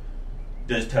Tiger,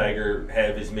 does Tiger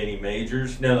have as many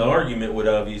majors? Now the argument would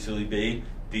obviously be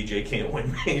DJ can't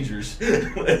win majors.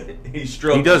 He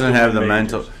struggles. He doesn't to have win the majors.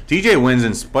 mental. DJ wins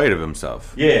in spite of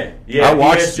himself. Yeah. I he has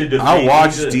watched to defend.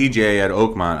 DJ at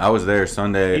Oakmont. I was there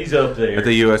Sunday. He's up there at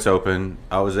the U.S. Open.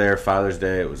 I was there Father's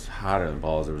Day. It was hot as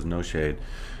balls. There was no shade,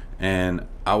 and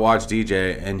I watched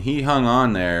DJ, and he hung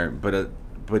on there,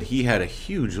 but he had a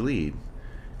huge lead,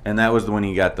 and that was when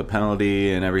he got the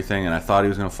penalty and everything. And I thought he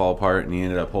was going to fall apart, and he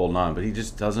ended up holding on. But he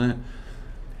just doesn't.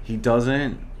 He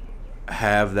doesn't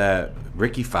have that.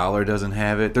 Ricky Fowler doesn't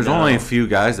have it. There's only a few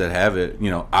guys that have it. You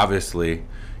know, obviously,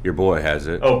 your boy has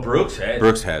it. Oh, Brooks has it.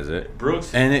 Brooks has it.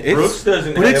 Brooks But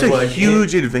doesn't have it's a like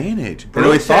huge advantage.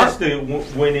 Brooks has to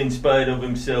win in spite of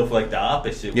himself, like the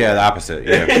opposite. Yeah, the opposite.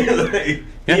 Yeah. Like,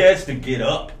 he has to get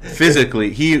up.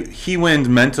 Physically, he wins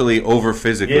mentally over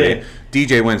physically. Yeah.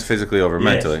 DJ wins physically over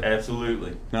mentally. Yes,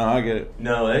 absolutely. No, I get it.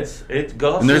 No, it's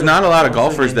golf. And there's not a lot of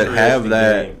golfers that have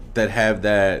that. Game. That have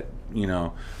that. You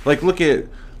know, like look at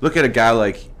a guy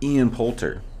like Ian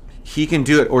Poulter. He can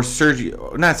do it, or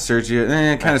Sergio, not Sergio,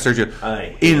 kind of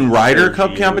Sergio. In Ryder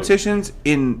Cup competitions,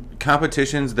 in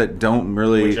competitions that don't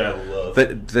really, Which I love.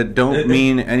 that don't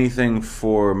mean anything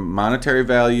for monetary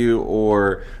value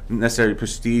or necessarily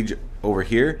prestige over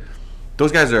here.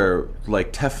 Those guys are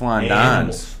like Teflon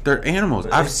Dons. They're animals.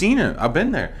 I've seen it. I've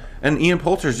been there. And Ian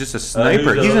Poulter is just a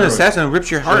sniper. He's an assassin who rips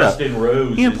your heart out.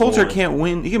 Ian Poulter can't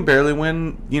win. He can barely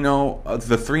win, the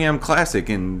 3M Classic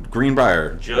in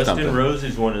Greenbrier. Justin Rose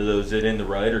is one of those that in the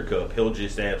Ryder Cup, he'll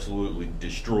just absolutely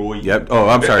destroy you. Yep. Oh,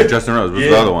 I'm sorry. Justin Rose was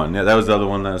the other one. Yeah, that was the other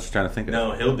one that I was trying to think of.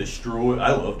 No, he'll destroy.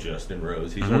 I love Justin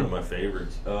Rose. He's one of my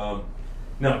favorites.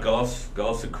 No,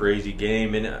 golf's a crazy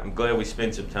game, and I'm glad we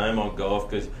spent some time on golf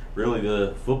because really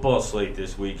the football slate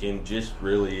this weekend just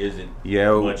really isn't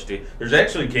much to. There's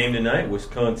actually a game tonight,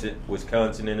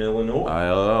 Wisconsin and Illinois.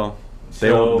 ILL.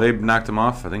 They knocked them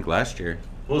off, I think, last year.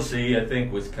 We'll see. I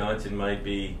think Wisconsin might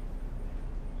be.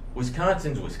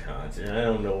 Wisconsin's Wisconsin. I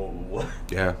don't know what.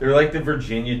 Yeah. They're like the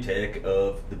Virginia Tech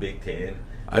of the Big Ten.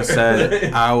 I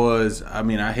said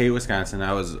I hate Wisconsin.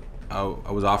 I was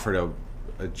offered a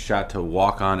shot to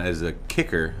walk on as a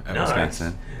kicker at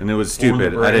Wisconsin, and it was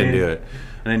stupid. I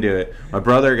didn't do it. My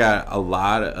brother got a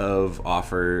lot of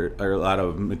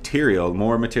material,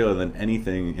 more material than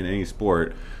anything in any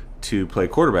sport, to play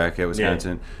quarterback at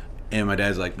Wisconsin. Yeah. And my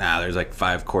dad's like, nah, there's like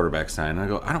 5 quarterbacks signed. And I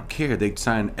go, I don't care. They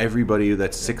sign everybody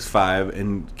that's 6'5"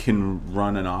 and can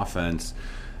run an offense.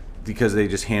 Because they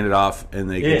just hand it off and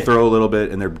they can throw a little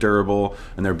bit and they're durable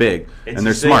and they're big and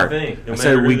they're smart. I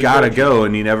said we gotta go,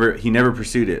 and he never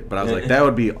pursued it. But I was like, that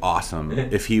would be awesome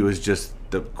if he was just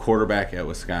the quarterback at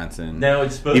Wisconsin. Now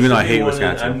it's supposed even to though be I hate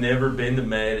Wisconsin. I've never been to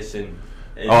Madison.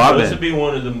 It's I've supposed been. to be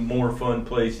one of the more fun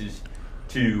places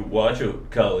to watch a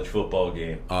college football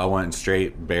game? I went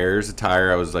straight Bears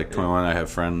attire. I was like 21. I had a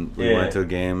friend. We went to a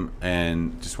game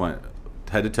and just went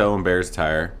head to toe in Bears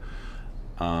attire.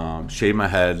 Shaved my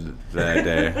head that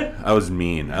day. I was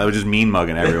mean. I was just mean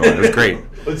mugging everyone. It was great.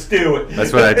 Let's do it.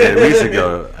 That's what I did.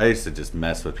 I used to just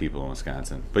mess with people in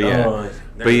Wisconsin. But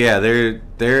yeah, they're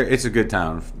it's a good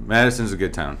town. Madison's a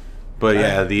good town. But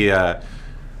yeah,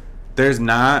 there's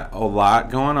not a lot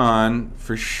going on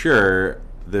for sure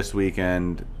this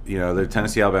weekend. You know, the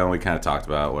Tennessee Alabama we kind of talked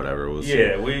about. Whatever. We'll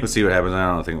see what happens. I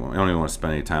don't even want to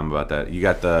spend any time about that. You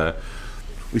got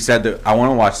we said that I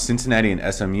want to watch Cincinnati and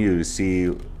SMU to see.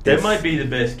 That might be the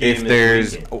best game. If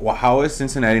there's, how is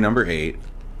Cincinnati number 8,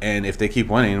 and if they keep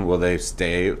winning, will they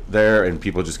stay there and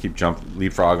people just keep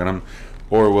leapfrogging them,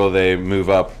 or will they move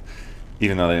up,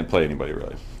 even though they didn't play anybody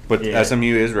really? But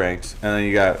SMU is ranked,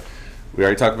 and then we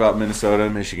already talked about Minnesota,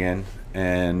 Michigan,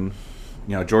 and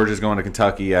Georgia's going to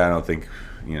Kentucky. I don't think.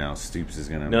 Stoops is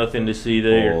going to nothing to see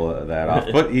there. Pull that off,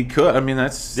 but he could. I mean,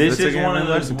 this is one of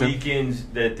those weekends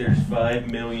that there's 5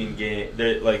 million games.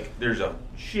 There's a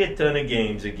shit ton of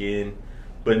games again,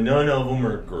 but none of them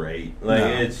are great.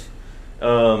 It's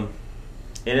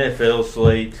NFL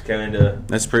slate's kind of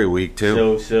that's pretty weak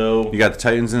too. So you got the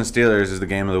Titans and the Steelers as the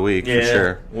game of the week for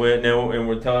sure.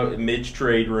 We're talking Mitch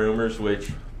trade rumors,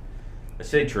 which I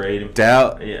say trade him.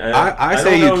 I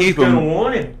say you keep him.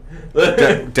 Want him.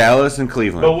 Dallas and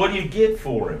Cleveland. But what do you get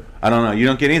for him? I don't know. You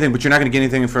don't get anything, but you're not going to get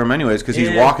anything for him anyways because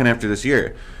he's walking after this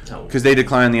year because they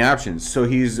declined the options. So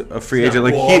he's a free agent.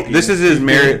 This is his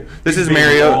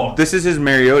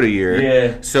Mariota year.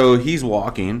 Yeah. So he's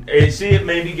walking. See if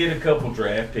maybe get a couple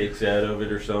draft picks out of it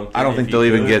or something. I don't think they'll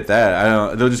even get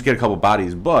that. They'll just get a couple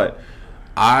bodies. But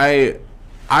I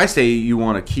say you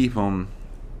want to keep him,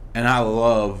 and I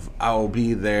will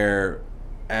be there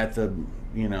at the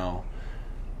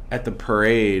at the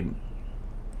parade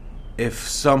if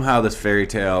somehow this fairy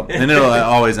tale, and it'll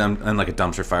always end like a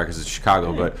dumpster fire because it's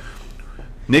Chicago, but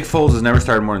Nick Foles has never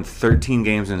started more than 13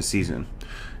 games in a season.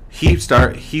 He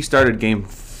started game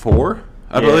 4,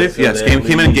 I believe. So yes,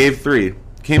 came in game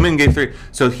 3.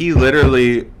 So he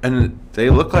literally, and they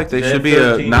look like they should be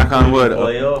a knock on wood,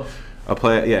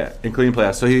 including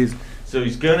playoffs. So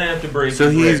he's gonna have to break.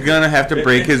 Gonna have to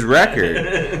break his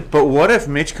record. But what if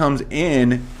Mitch comes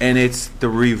in and it's the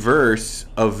reverse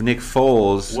of Nick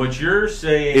Foles? What you're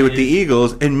saying with the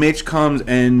Eagles, and Mitch comes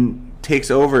and takes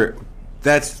over.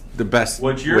 That's the best.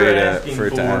 What you're asking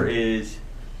for is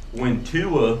when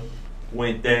Tua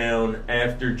went down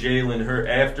after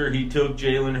he took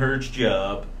Jalen Hurts'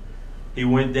 job, he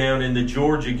went down in the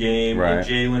Georgia game, and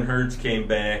Jalen Hurts came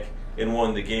back and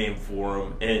won the game for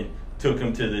him and took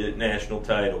him to the national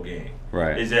title game.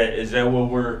 Right. Is that what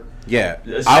we're? Yeah.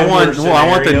 I want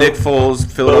the Nick Foles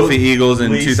Philadelphia Eagles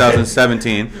in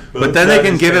 2017. But then they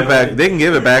can give it back. They can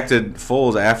give it back to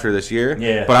Foles after this year.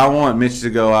 Yeah. But I want Mitch to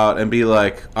go out and be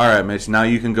like, all right, Mitch, now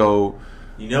you can go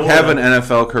have an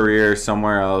NFL career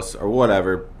somewhere else or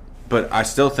whatever. But I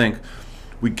still think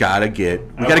we gotta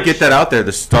get that out there.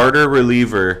 The starter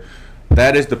reliever,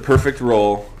 that is the perfect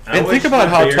role. And think about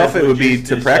how tough it would be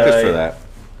to practice for that.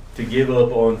 To give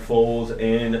up on Foles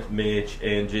and Mitch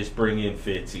and just bring in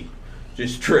Fitzy.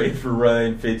 Just trade for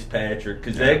Ryan Fitzpatrick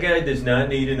because that guy does not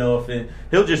need an offense.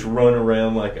 He'll just run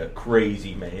around like a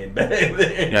crazy man back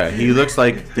there. Yeah, he looks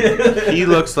like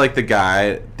the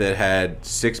guy that had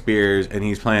 6 beers and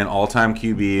he's playing all-time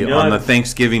QB on the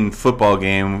Thanksgiving football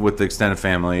game with the extended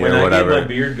family or whatever. When I get my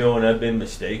beard going, I've been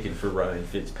mistaken for Ryan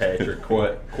Fitzpatrick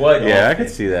quite often. Yeah, I can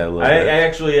see that a little bit. I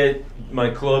actually at my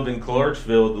club in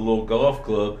Clarksville, the little golf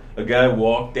club, a guy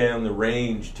walked down the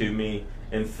range to me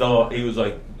and thought he was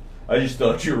like, I just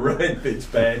thought you were Ryan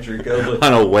Fitzpatrick. I was like,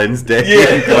 on a Wednesday?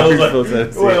 Yeah. I was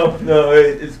like, well, no,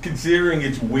 it's considering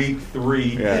it's week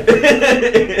 3. Yeah.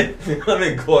 I'm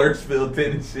in Clarksville,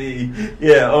 Tennessee.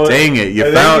 Yeah. Dang it,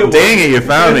 you found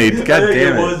me. God damn it.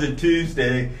 It was a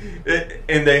Tuesday,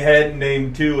 and they hadn't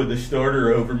named Tua the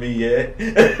starter over me yet.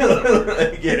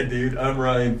 Yeah, dude, I'm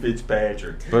Ryan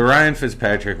Fitzpatrick. But Ryan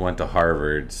Fitzpatrick went to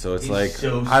Harvard, so it's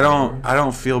I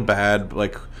don't feel bad.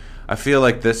 Like, I feel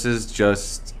like this is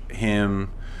just him.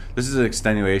 This is an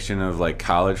extenuation of like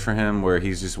college for him, where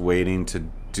he's just waiting to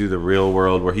do the real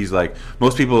world, where he's like,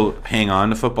 most people hang on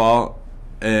to football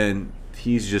and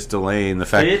he's just delaying the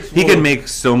fact he can make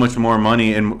so much more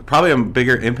money and probably a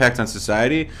bigger impact on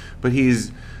society, but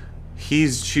he's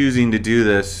choosing to do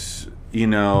this,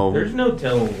 There's no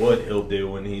telling what he'll do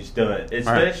when he's done,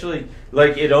 especially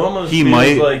like it almost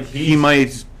feels like he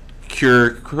might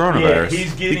cure coronavirus. Yeah,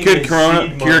 he's getting he could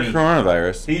cure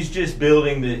coronavirus. He's just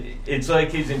building it's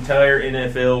like his entire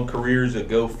NFL career is a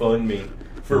GoFundMe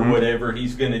for whatever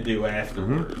he's going to do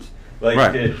afterwards. Like,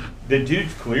 Right. the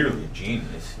dude's clearly a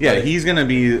genius. Yeah, Like, he's going to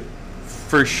be,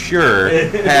 for sure,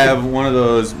 have one of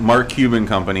those Mark Cuban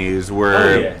companies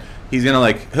where he's going to,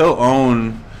 like, he'll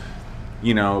own,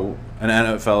 you know, an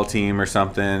NFL team or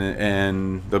something,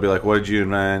 and they'll be like, what did you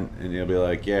invent? And he'll be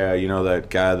like, yeah, you know that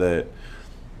guy that,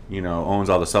 you know, owns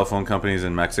all the cell phone companies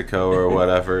in Mexico or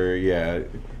whatever. Yeah,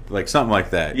 like something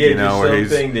like that. Yeah, you know, just where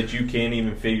something that you can't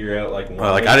even figure out. Like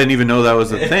I didn't even know that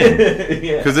was a thing.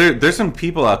 Because there's some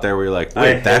people out there where you're like,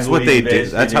 wait, that's what they did.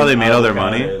 That's how they made all their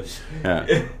money.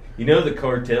 Yeah. You know, the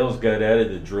cartels got out of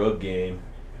the drug game,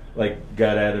 like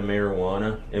got out of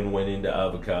marijuana and went into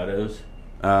avocados.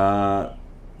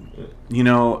 You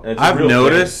know, I've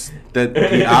noticed that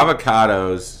the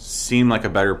avocados seem like a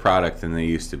better product than they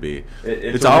used to be.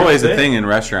 It's always a thing in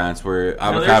restaurants where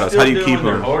avocados. How do you keep them?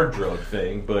 Their hard drug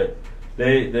thing, but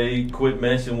they quit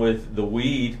messing with the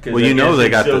weed because they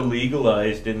got so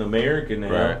legalized in America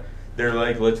now. Right. They're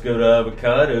like, let's go to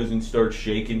avocados and start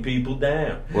shaking people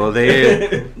down. Well,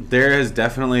 there has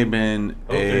definitely been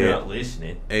they're not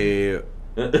listening.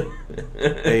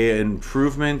 a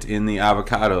improvement in the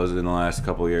avocados in the last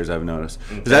couple of years. I've noticed,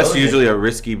 because that's usually a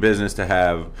risky business to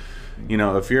have. You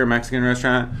know, if you're a Mexican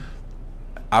restaurant,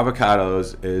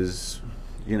 avocados is,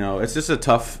 you know, it's just a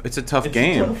tough game. It's a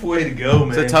tough way to go,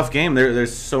 man. It's a tough game.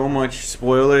 There's so much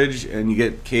spoilage, and you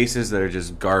get cases that are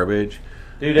just garbage.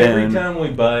 Dude, every time we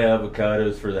buy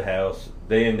avocados for the house,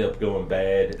 they end up going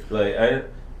bad. Like, I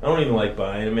don't even like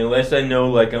buying them unless I know,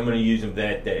 like, I'm going to use them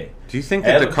that day. Do you think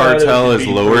that the cartel has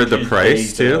lowered the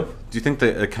price too? Do you think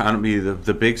the economy,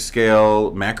 the big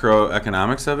scale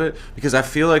macroeconomics of it? Because I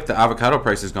feel like the avocado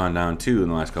price has gone down too in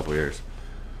the last couple of years.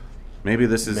 Maybe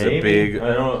this is a big.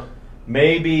 I don't.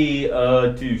 Maybe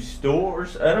to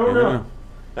stores. I don't know.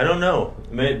 I don't know.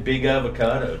 Big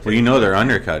avocado. Well, you know they're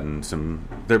undercutting some.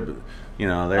 They're, you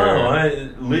know,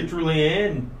 they're. Literally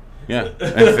and. Yeah,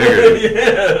 and figuratively.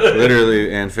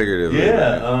 Literally and figuratively.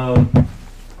 Yeah.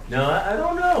 No, I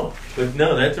don't know. But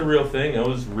no, that's a real thing. I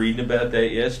was reading about that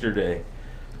yesterday.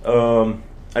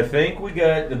 I think we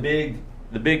got the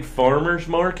big farmers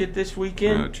market this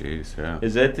weekend. Oh, jeez, yeah.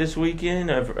 Is that this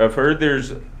weekend? I've heard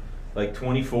there's like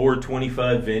 24,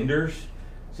 25 vendors.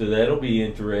 So that'll be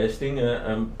interesting.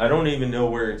 I don't even know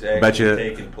where it's actually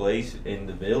taking place in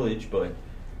the village, but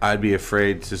I'd be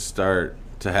afraid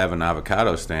to have an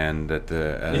avocado stand at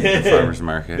the farmers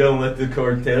market. Don't let the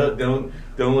cartel.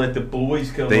 Don't let the boys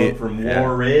come up from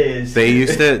Juarez. They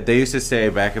used to say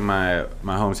back in my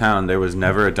hometown there was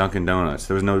never a Dunkin' Donuts.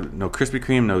 There was no Krispy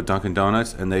Kreme, no Dunkin'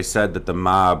 Donuts, and they said that the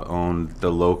mob owned the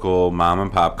local mom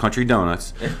and pop Country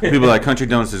Donuts. People are like, Country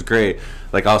Donuts is great.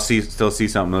 Like, I'll still see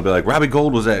something. They'll be like, Robbie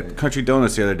Gold was at Country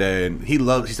Donuts the other day, and he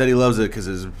said he loves it because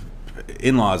his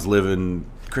in-laws live in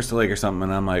Crystal Lake or something,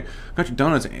 and I'm like, Country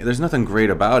Donuts, there's nothing great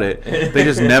about it. They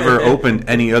just never opened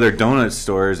any other donut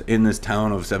stores in this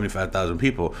town of 75,000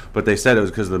 people, but they said it was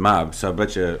because of the mob. So I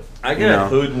bet you, I got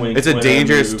hoodwinked. It's a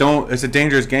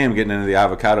dangerous game getting into the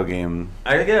avocado game.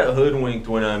 I got hoodwinked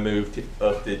when I moved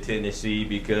up to Tennessee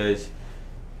because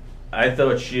I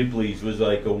thought Shipley's was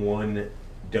like a one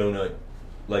donut,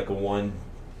 like a one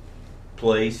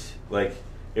place, like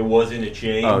it wasn't a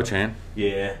chain. Oh, a chain?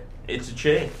 Yeah. It's a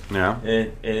chain. Yeah.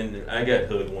 And I got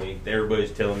hoodwinked.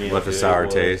 Everybody's telling me left a sour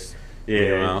taste.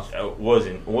 Yeah, I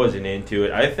wasn't into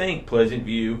it. I think Pleasant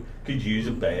View could use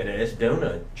a badass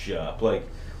donut shop. Like,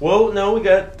 well, no, we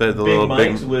got the Big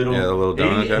Mike's little. Yeah, the little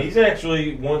donut shop. He's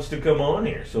actually wants to come on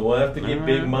here, so we'll have to get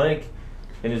Big Mike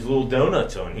and his little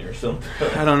donuts on here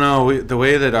sometime. I don't know. The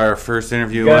way that our first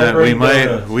interview went,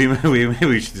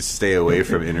 we should just stay away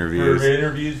from interviews.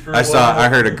 I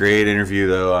heard a great interview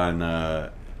though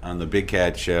on the Big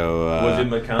Cat Show. Was it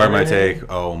Mcconaughey? Part of my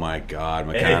take. Oh my God,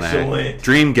 Mcconaughey. Excellent.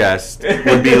 Dream guest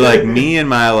would be like me in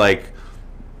my like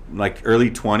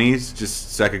early 20s,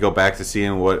 just so I could go back to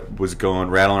seeing what was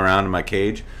rattling around in my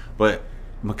cage. But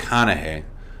Mcconaughey.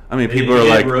 I mean, people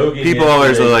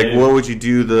always are like, what would you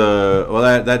do?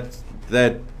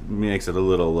 That makes it a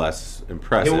little less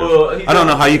impressive. I don't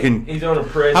know how you can. He's on a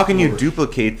press. How can you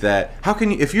duplicate that? How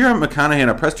can you, if you're a McConaughey on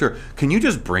a press tour, can you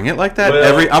just bring it like that?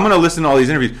 Well, I'm going to listen to all these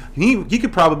interviews. He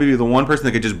could probably be the one person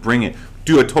that could just bring it,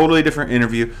 do a totally different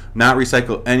interview, not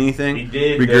recycle anything. He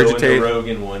did regurgitate. Though, in the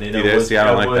Rogan one. And he did. See, I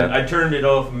don't like that. I turned it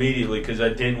off immediately because I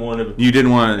didn't want to. You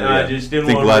didn't want to. I just didn't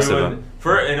think want less to of ruin. him.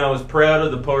 And I was proud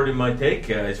of the Part of My Take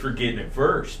guys for getting it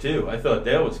first too. I thought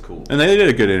that was cool. And they did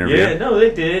a good interview. Yeah, no,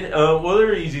 they did. Well,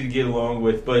 they're easy to get along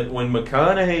with. But when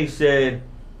McConaughey said,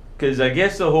 because I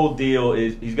guess the whole deal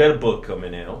is he's got a book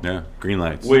coming out. Yeah, Green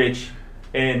Lights.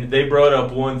 And they brought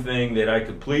up one thing that I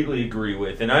completely agree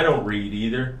with, and I don't read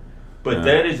either. but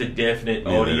that is a definite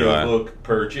audiobook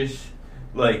purchase.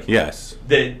 Like, yes,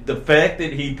 the fact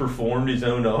that he performed his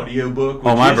own audiobook.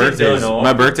 My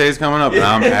birthday's coming up, and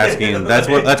I'm asking. That's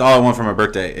all I want for my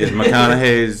birthday is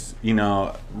McConaughey's.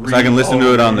 So I can listen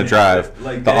to it on the drive.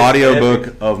 Like the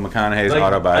audiobook of McConaughey's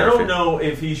autobiography. I don't know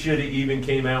if he should have even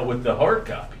came out with the hard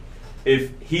copy.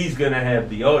 If he's going to have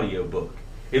the audiobook.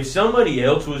 If somebody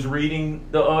else was reading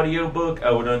the audiobook,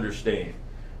 I would understand.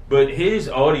 But his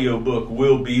audiobook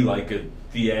will be like a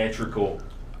theatrical.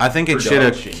 I think it should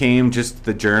have came just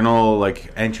the journal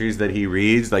entries that he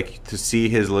reads, to see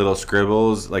his little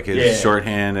scribbles, his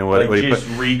shorthand and what he just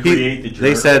put. Recreate the journal.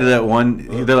 They said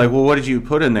that they're like, well, what did you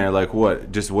put in there?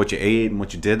 Just what you ate and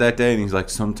what you did that day? And he's like,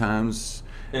 sometimes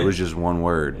it was just one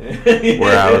word.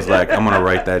 Where I was like, I'm gonna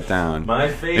write that down. My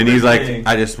favorite. And he's like,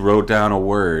 I just wrote down a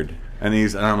word. And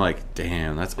I'm like,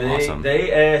 damn, that's awesome.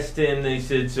 They asked him. They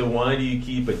said, so why do you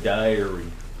keep a diary,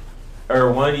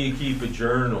 or why do you keep a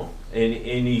journal? And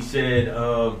he said,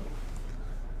 a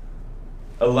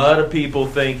lot of people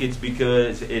think it's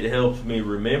because it helps me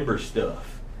remember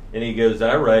stuff. And he goes,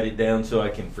 I write it down so I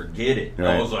can forget it.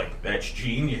 Right. I was like, that's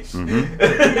genius.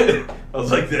 Mm-hmm. I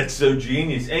was like, that's so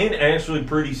genius. And actually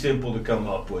pretty simple to come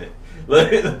up with.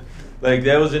 Like,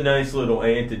 that was a nice little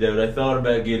antidote. I thought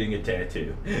about getting a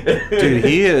tattoo. Dude,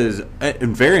 he is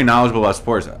very knowledgeable about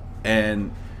sports.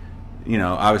 And...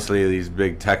 obviously these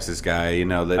big Texas guy,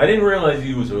 that... I didn't realize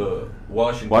he was a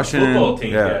Washington football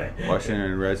team guy.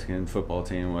 Washington Redskins football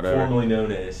team, whatever. Formerly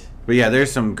known as. But yeah,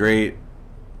 there's some great...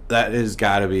 That has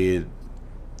got to be...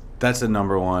 That's the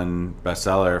number one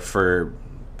bestseller for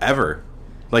ever.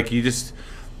 You just...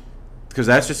 Because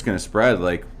that's just going to spread,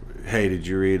 hey, did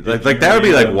you read... That would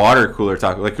be water cooler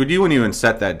talk. You wouldn't even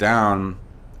set that down.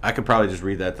 I could probably just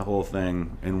read the whole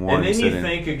thing in one sitting. And then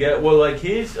you think again...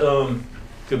 his...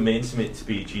 commencement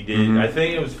speech he did. Mm-hmm. I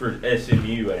think it was for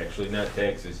SMU actually, not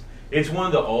Texas. It's one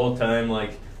of the all-time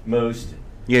most.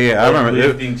 Yeah, I remember.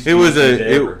 It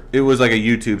was like a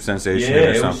YouTube sensation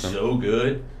or something. It was so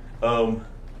good.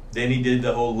 Then he did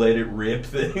the whole "Let It Rip"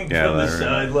 thing from the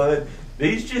sideline.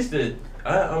 He's just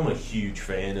I'm a huge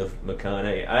fan of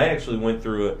McConaughey. I actually went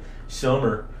through a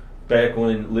summer back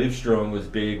when Livestrong was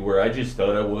big, where I just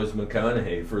thought I was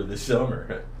McConaughey for the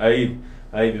summer.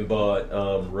 I even bought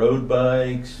road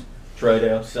bikes, tried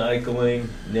out cycling,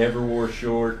 never wore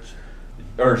shorts.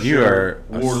 You are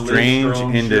a strange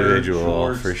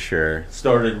individual for sure.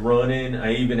 Started running.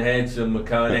 I even had some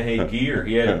McConaughey gear.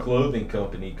 He had a clothing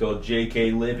company called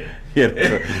JK Living.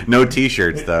 Yeah, no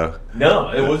T-shirts though.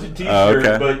 No, it was a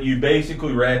T-shirt, but you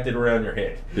basically wrapped it around your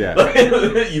head.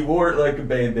 Yeah, you wore it like a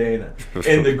bandana,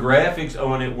 and the graphics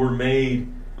on it were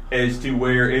made as to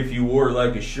where if you wore it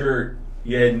like a shirt,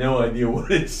 you had no idea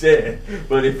what it said,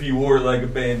 but if you wore it like a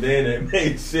bandana, it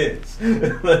made sense.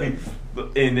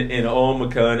 In all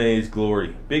McConaughey's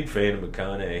glory. Big fan of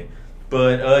McConaughey.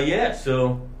 But,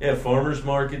 farmers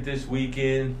market this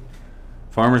weekend.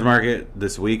 Farmers market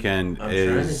this weekend I'm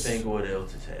trying to think what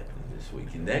else is happening this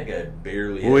weekend. That guy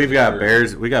barely. Well, we got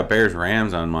Bears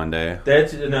Rams on Monday.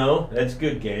 That's a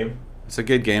good game. It's a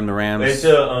good game. The Rams. It's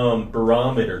a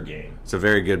barometer game. It's a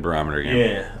very good barometer game.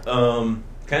 Yeah.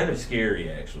 Kind of scary,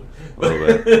 actually. A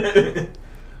little bit.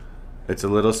 It's a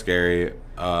little scary.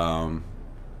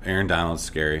 Aaron Donald's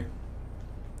scary.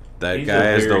 He's a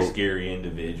very scary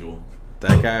individual.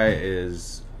 That guy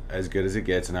is as good as it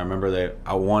gets, and I remember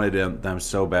I wanted them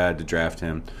so bad to draft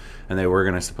him, and they were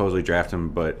going to supposedly draft him,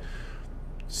 but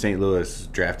St. Louis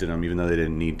drafted him even though they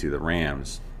didn't need to. The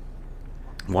Rams.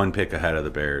 One pick ahead of the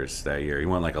Bears that year. He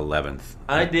went 11th.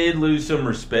 I did lose some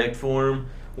respect for him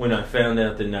when I found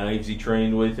out the knives he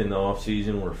trained with in the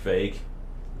offseason were fake.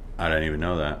 I didn't even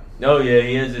know that. Oh, yeah,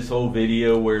 he has this whole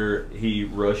video where he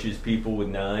rushes people with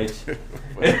knives.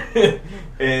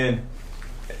 And,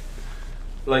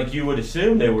 you would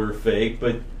assume they were fake,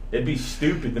 but it'd be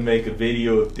stupid to make a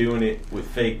video of doing it with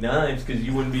fake knives because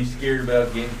you wouldn't be scared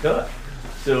about getting cut.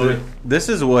 So this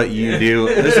is what you do.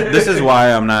 This is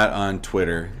why I'm not on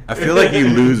Twitter. I feel like you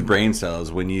lose brain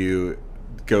cells when you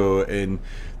go and...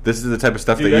 This is the type of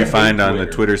stuff that you find on the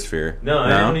Twitter sphere. No,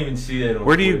 I don't even see that on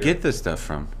Where do you get this stuff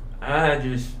from?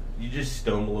 You just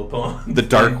stumble upon the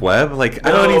dark web. I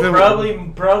don't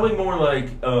even probably more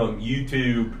like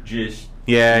YouTube. Just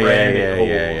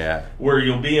yeah. Where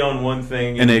you'll be on one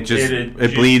thing and it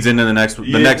bleeds into the next.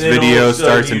 The next video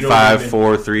starts in 5,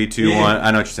 4, 3, 2, 1.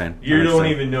 I know what you're saying. You don't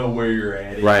even know where you're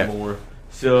at anymore.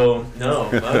 So no,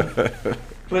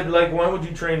 but why would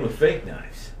you train with fake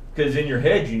knives? Because in your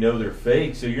head you know they're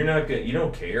fake, so you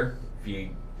don't care if you.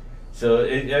 So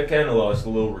I kind of lost a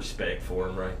little respect for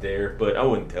him right there, but I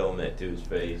wouldn't tell him that to his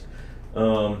face.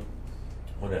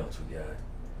 What else we got?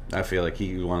 I feel like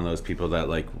he's one of those people that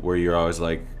like where you're always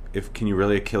like, can you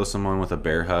really kill someone with a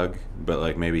bear hug? But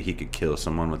like maybe he could kill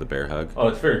someone with a bear hug. Oh,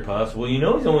 it's very possible. You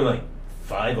know, he's only like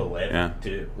 5'11",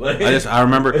 too. Like, I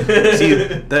remember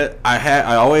that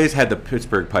I always had the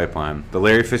Pittsburgh pipeline, the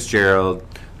Larry Fitzgerald,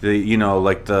 the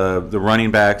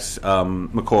running backs,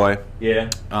 McCoy,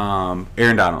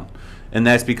 Aaron Donald, and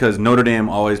that's because Notre Dame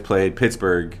always played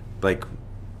Pittsburgh like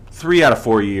 3 out of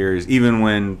 4 years, even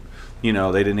when they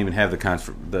didn't even have the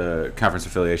conference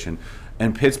affiliation,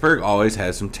 and Pittsburgh always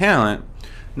has some talent.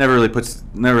 Never really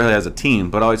has a team,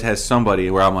 but always has somebody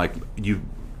where I'm like, you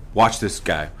watch this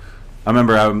guy. I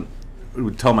remember I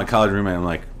would tell my college roommate, I'm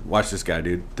like, watch this guy,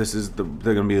 dude.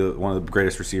 They're going to be one of the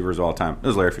greatest receivers of all time. It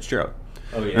was Larry Fitzgerald.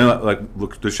 Oh, yeah. And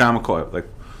look, Deshaun McCoy. Like,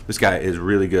 this guy is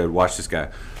really good. Watch this guy.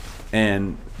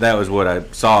 And that was what I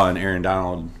saw in Aaron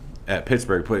Donald at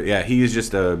Pittsburgh. But, yeah, he's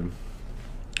a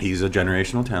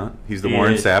generational talent. He's the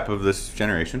Warren Sapp of this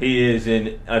generation. He is,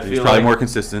 and I feel he's probably more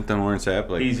consistent than Warren Sapp.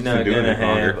 Like, he's not going to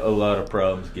have a lot of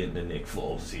problems getting to Nick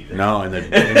Foles either. No, and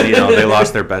they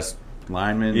lost their best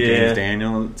lineman, James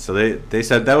Daniel. So they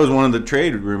said that was one of the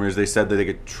trade rumors. They said that they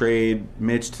could trade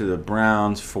Mitch to the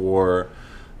Browns for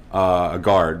a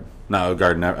guard. Not a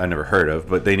guard I never heard of,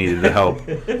 but they needed the help,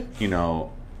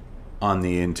 on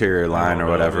the interior line or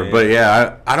whatever. Man. But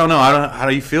yeah, I don't know. How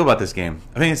do you feel about this game?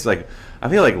 I think I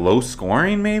feel like low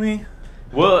scoring maybe.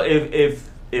 Well,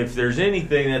 if there's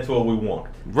anything, that's what we want.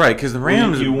 Right, because the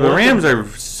Rams are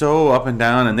so up and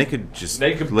down, and they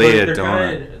could lay it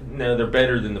down. No, they're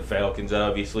better than the Falcons,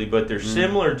 obviously, but they're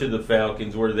similar to the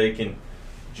Falcons, where they can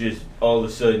just all of a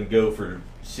sudden go for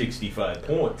 65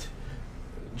 points.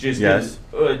 Just because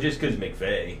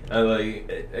McVay.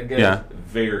 I guess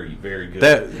very, very good.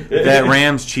 That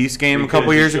Rams-Chiefs game a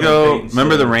couple years ago,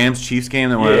 remember the Rams-Chiefs game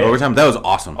that went overtime? That was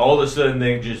awesome. All of a sudden,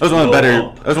 they just that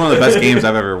was one of the best games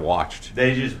I've ever watched.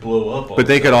 They just blow up. But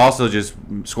they could also just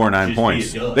score 9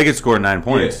 points. They could score 9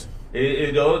 points.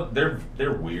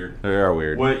 They're weird. They are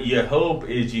weird. What you hope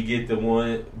is you get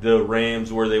the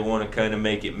Rams where they want to kind of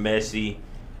make it messy,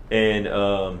 and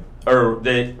where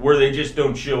they just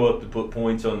don't show up to put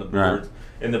points on the board,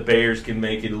 and the Bears can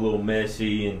make it a little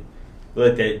messy and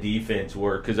let that defense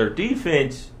work. Because our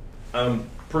defense, I'm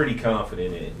pretty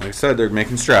confident in. Like I said, they're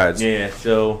making strides. Yeah.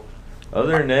 So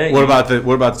other than that, what about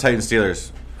the Titans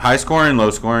Steelers? High scoring,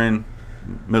 low scoring,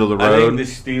 middle of the road. I think the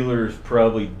Steelers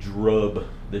probably drub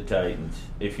the Titans,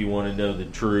 if you want to know the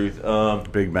truth.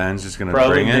 Big Ben's just going to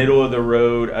probably bring it. Middle of the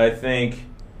road, I think.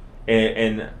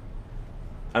 And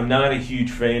I'm not a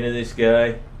huge fan of this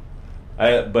guy,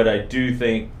 but I do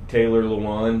think Taylor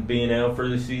Lewan being out for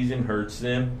the season hurts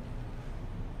them.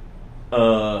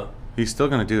 He's still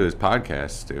going to do his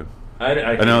podcast, too.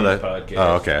 I know that podcast.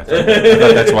 Oh, okay. I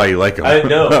thought that's why you like him. I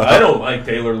don't like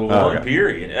Taylor Lewan.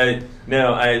 Period.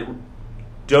 I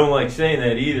don't like saying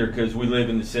that either, because we live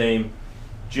in the same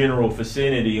general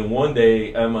vicinity, and one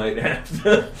day I might have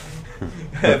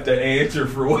to answer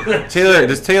for what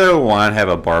Does Taylor Lewan have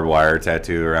a barbed wire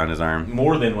tattoo around his arm?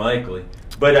 More than likely,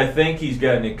 but I think he's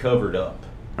gotten it covered up.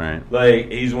 Right,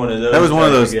 like he's one of those. That was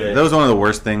one of the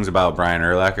worst things about Brian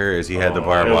Urlacher is he had the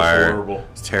barbed wire. Horrible.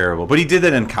 It's terrible, but he did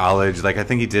that in college. Like I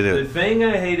think he did it. The thing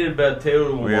I hated about Taylor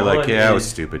Lewan, we were like, I was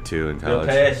stupid too in college.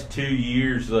 The past 2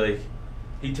 years, like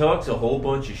he talks a whole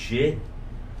bunch of shit.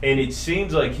 And it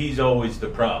seems like he's always the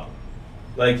problem.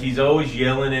 Like, he's always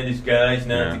yelling at his guys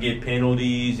not to get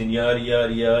penalties and yada,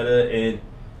 yada, yada. And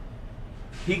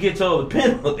he gets all the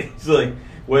penalties, like,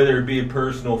 whether it be a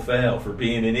personal foul for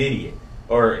being an idiot,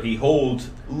 or he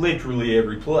holds literally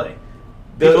every play.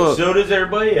 So does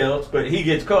everybody else, but he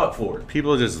gets caught for it.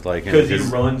 People just like him because he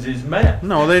runs his mouth.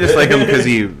 No, they just like him because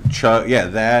he he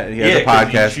has a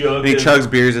podcast. He chugs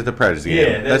beers at the Predators game.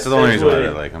 Yeah, that's the only reason why I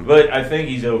like him. But I think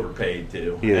he's overpaid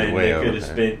too. He is and way they could have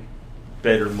spent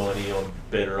better money on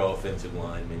better offensive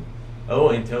linemen.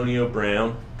 Oh, Antonio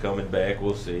Brown coming back.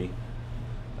 We'll see.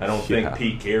 I don't think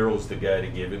Pete Carroll's the guy to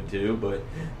give him to, but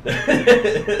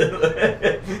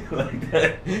like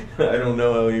that, I don't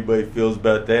know how anybody feels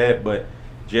about that, but.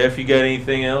 Jeff, you got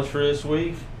anything else for this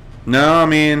week? No, I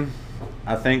mean,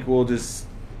 I think we'll just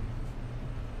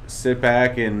sit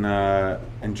back and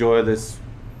enjoy this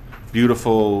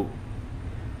beautiful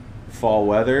fall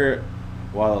weather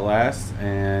while it lasts,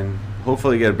 and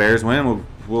hopefully get a Bears win.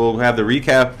 We'll have the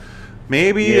recap.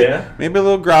 Maybe a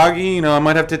little groggy. I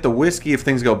might have to hit the whiskey if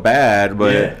things go bad,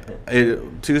 but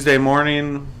Tuesday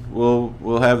morning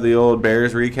we'll have the old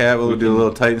Bears recap. We'll do a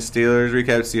little Titans Steelers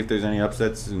recap, see if there's any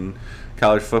upsets and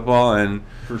college football, and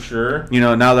for sure.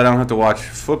 Now that I don't have to watch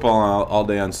football all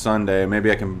day on Sunday,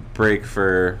 maybe I can break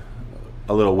for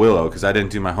a little Willow because I didn't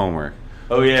do my homework.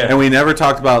 Oh, yeah. And we never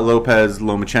talked about Lopez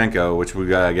Lomachenko, which we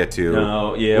got to get to.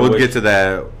 No, yeah. We'll get to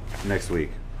that next week.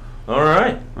 All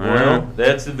right. Well,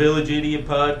 that's the Village Idiot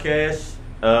Podcast.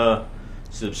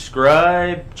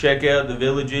 Subscribe. Check out the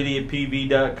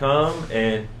VillageIdiotPV.com,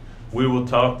 and we will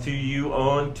talk to you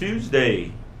on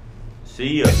Tuesday.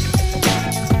 See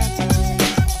ya.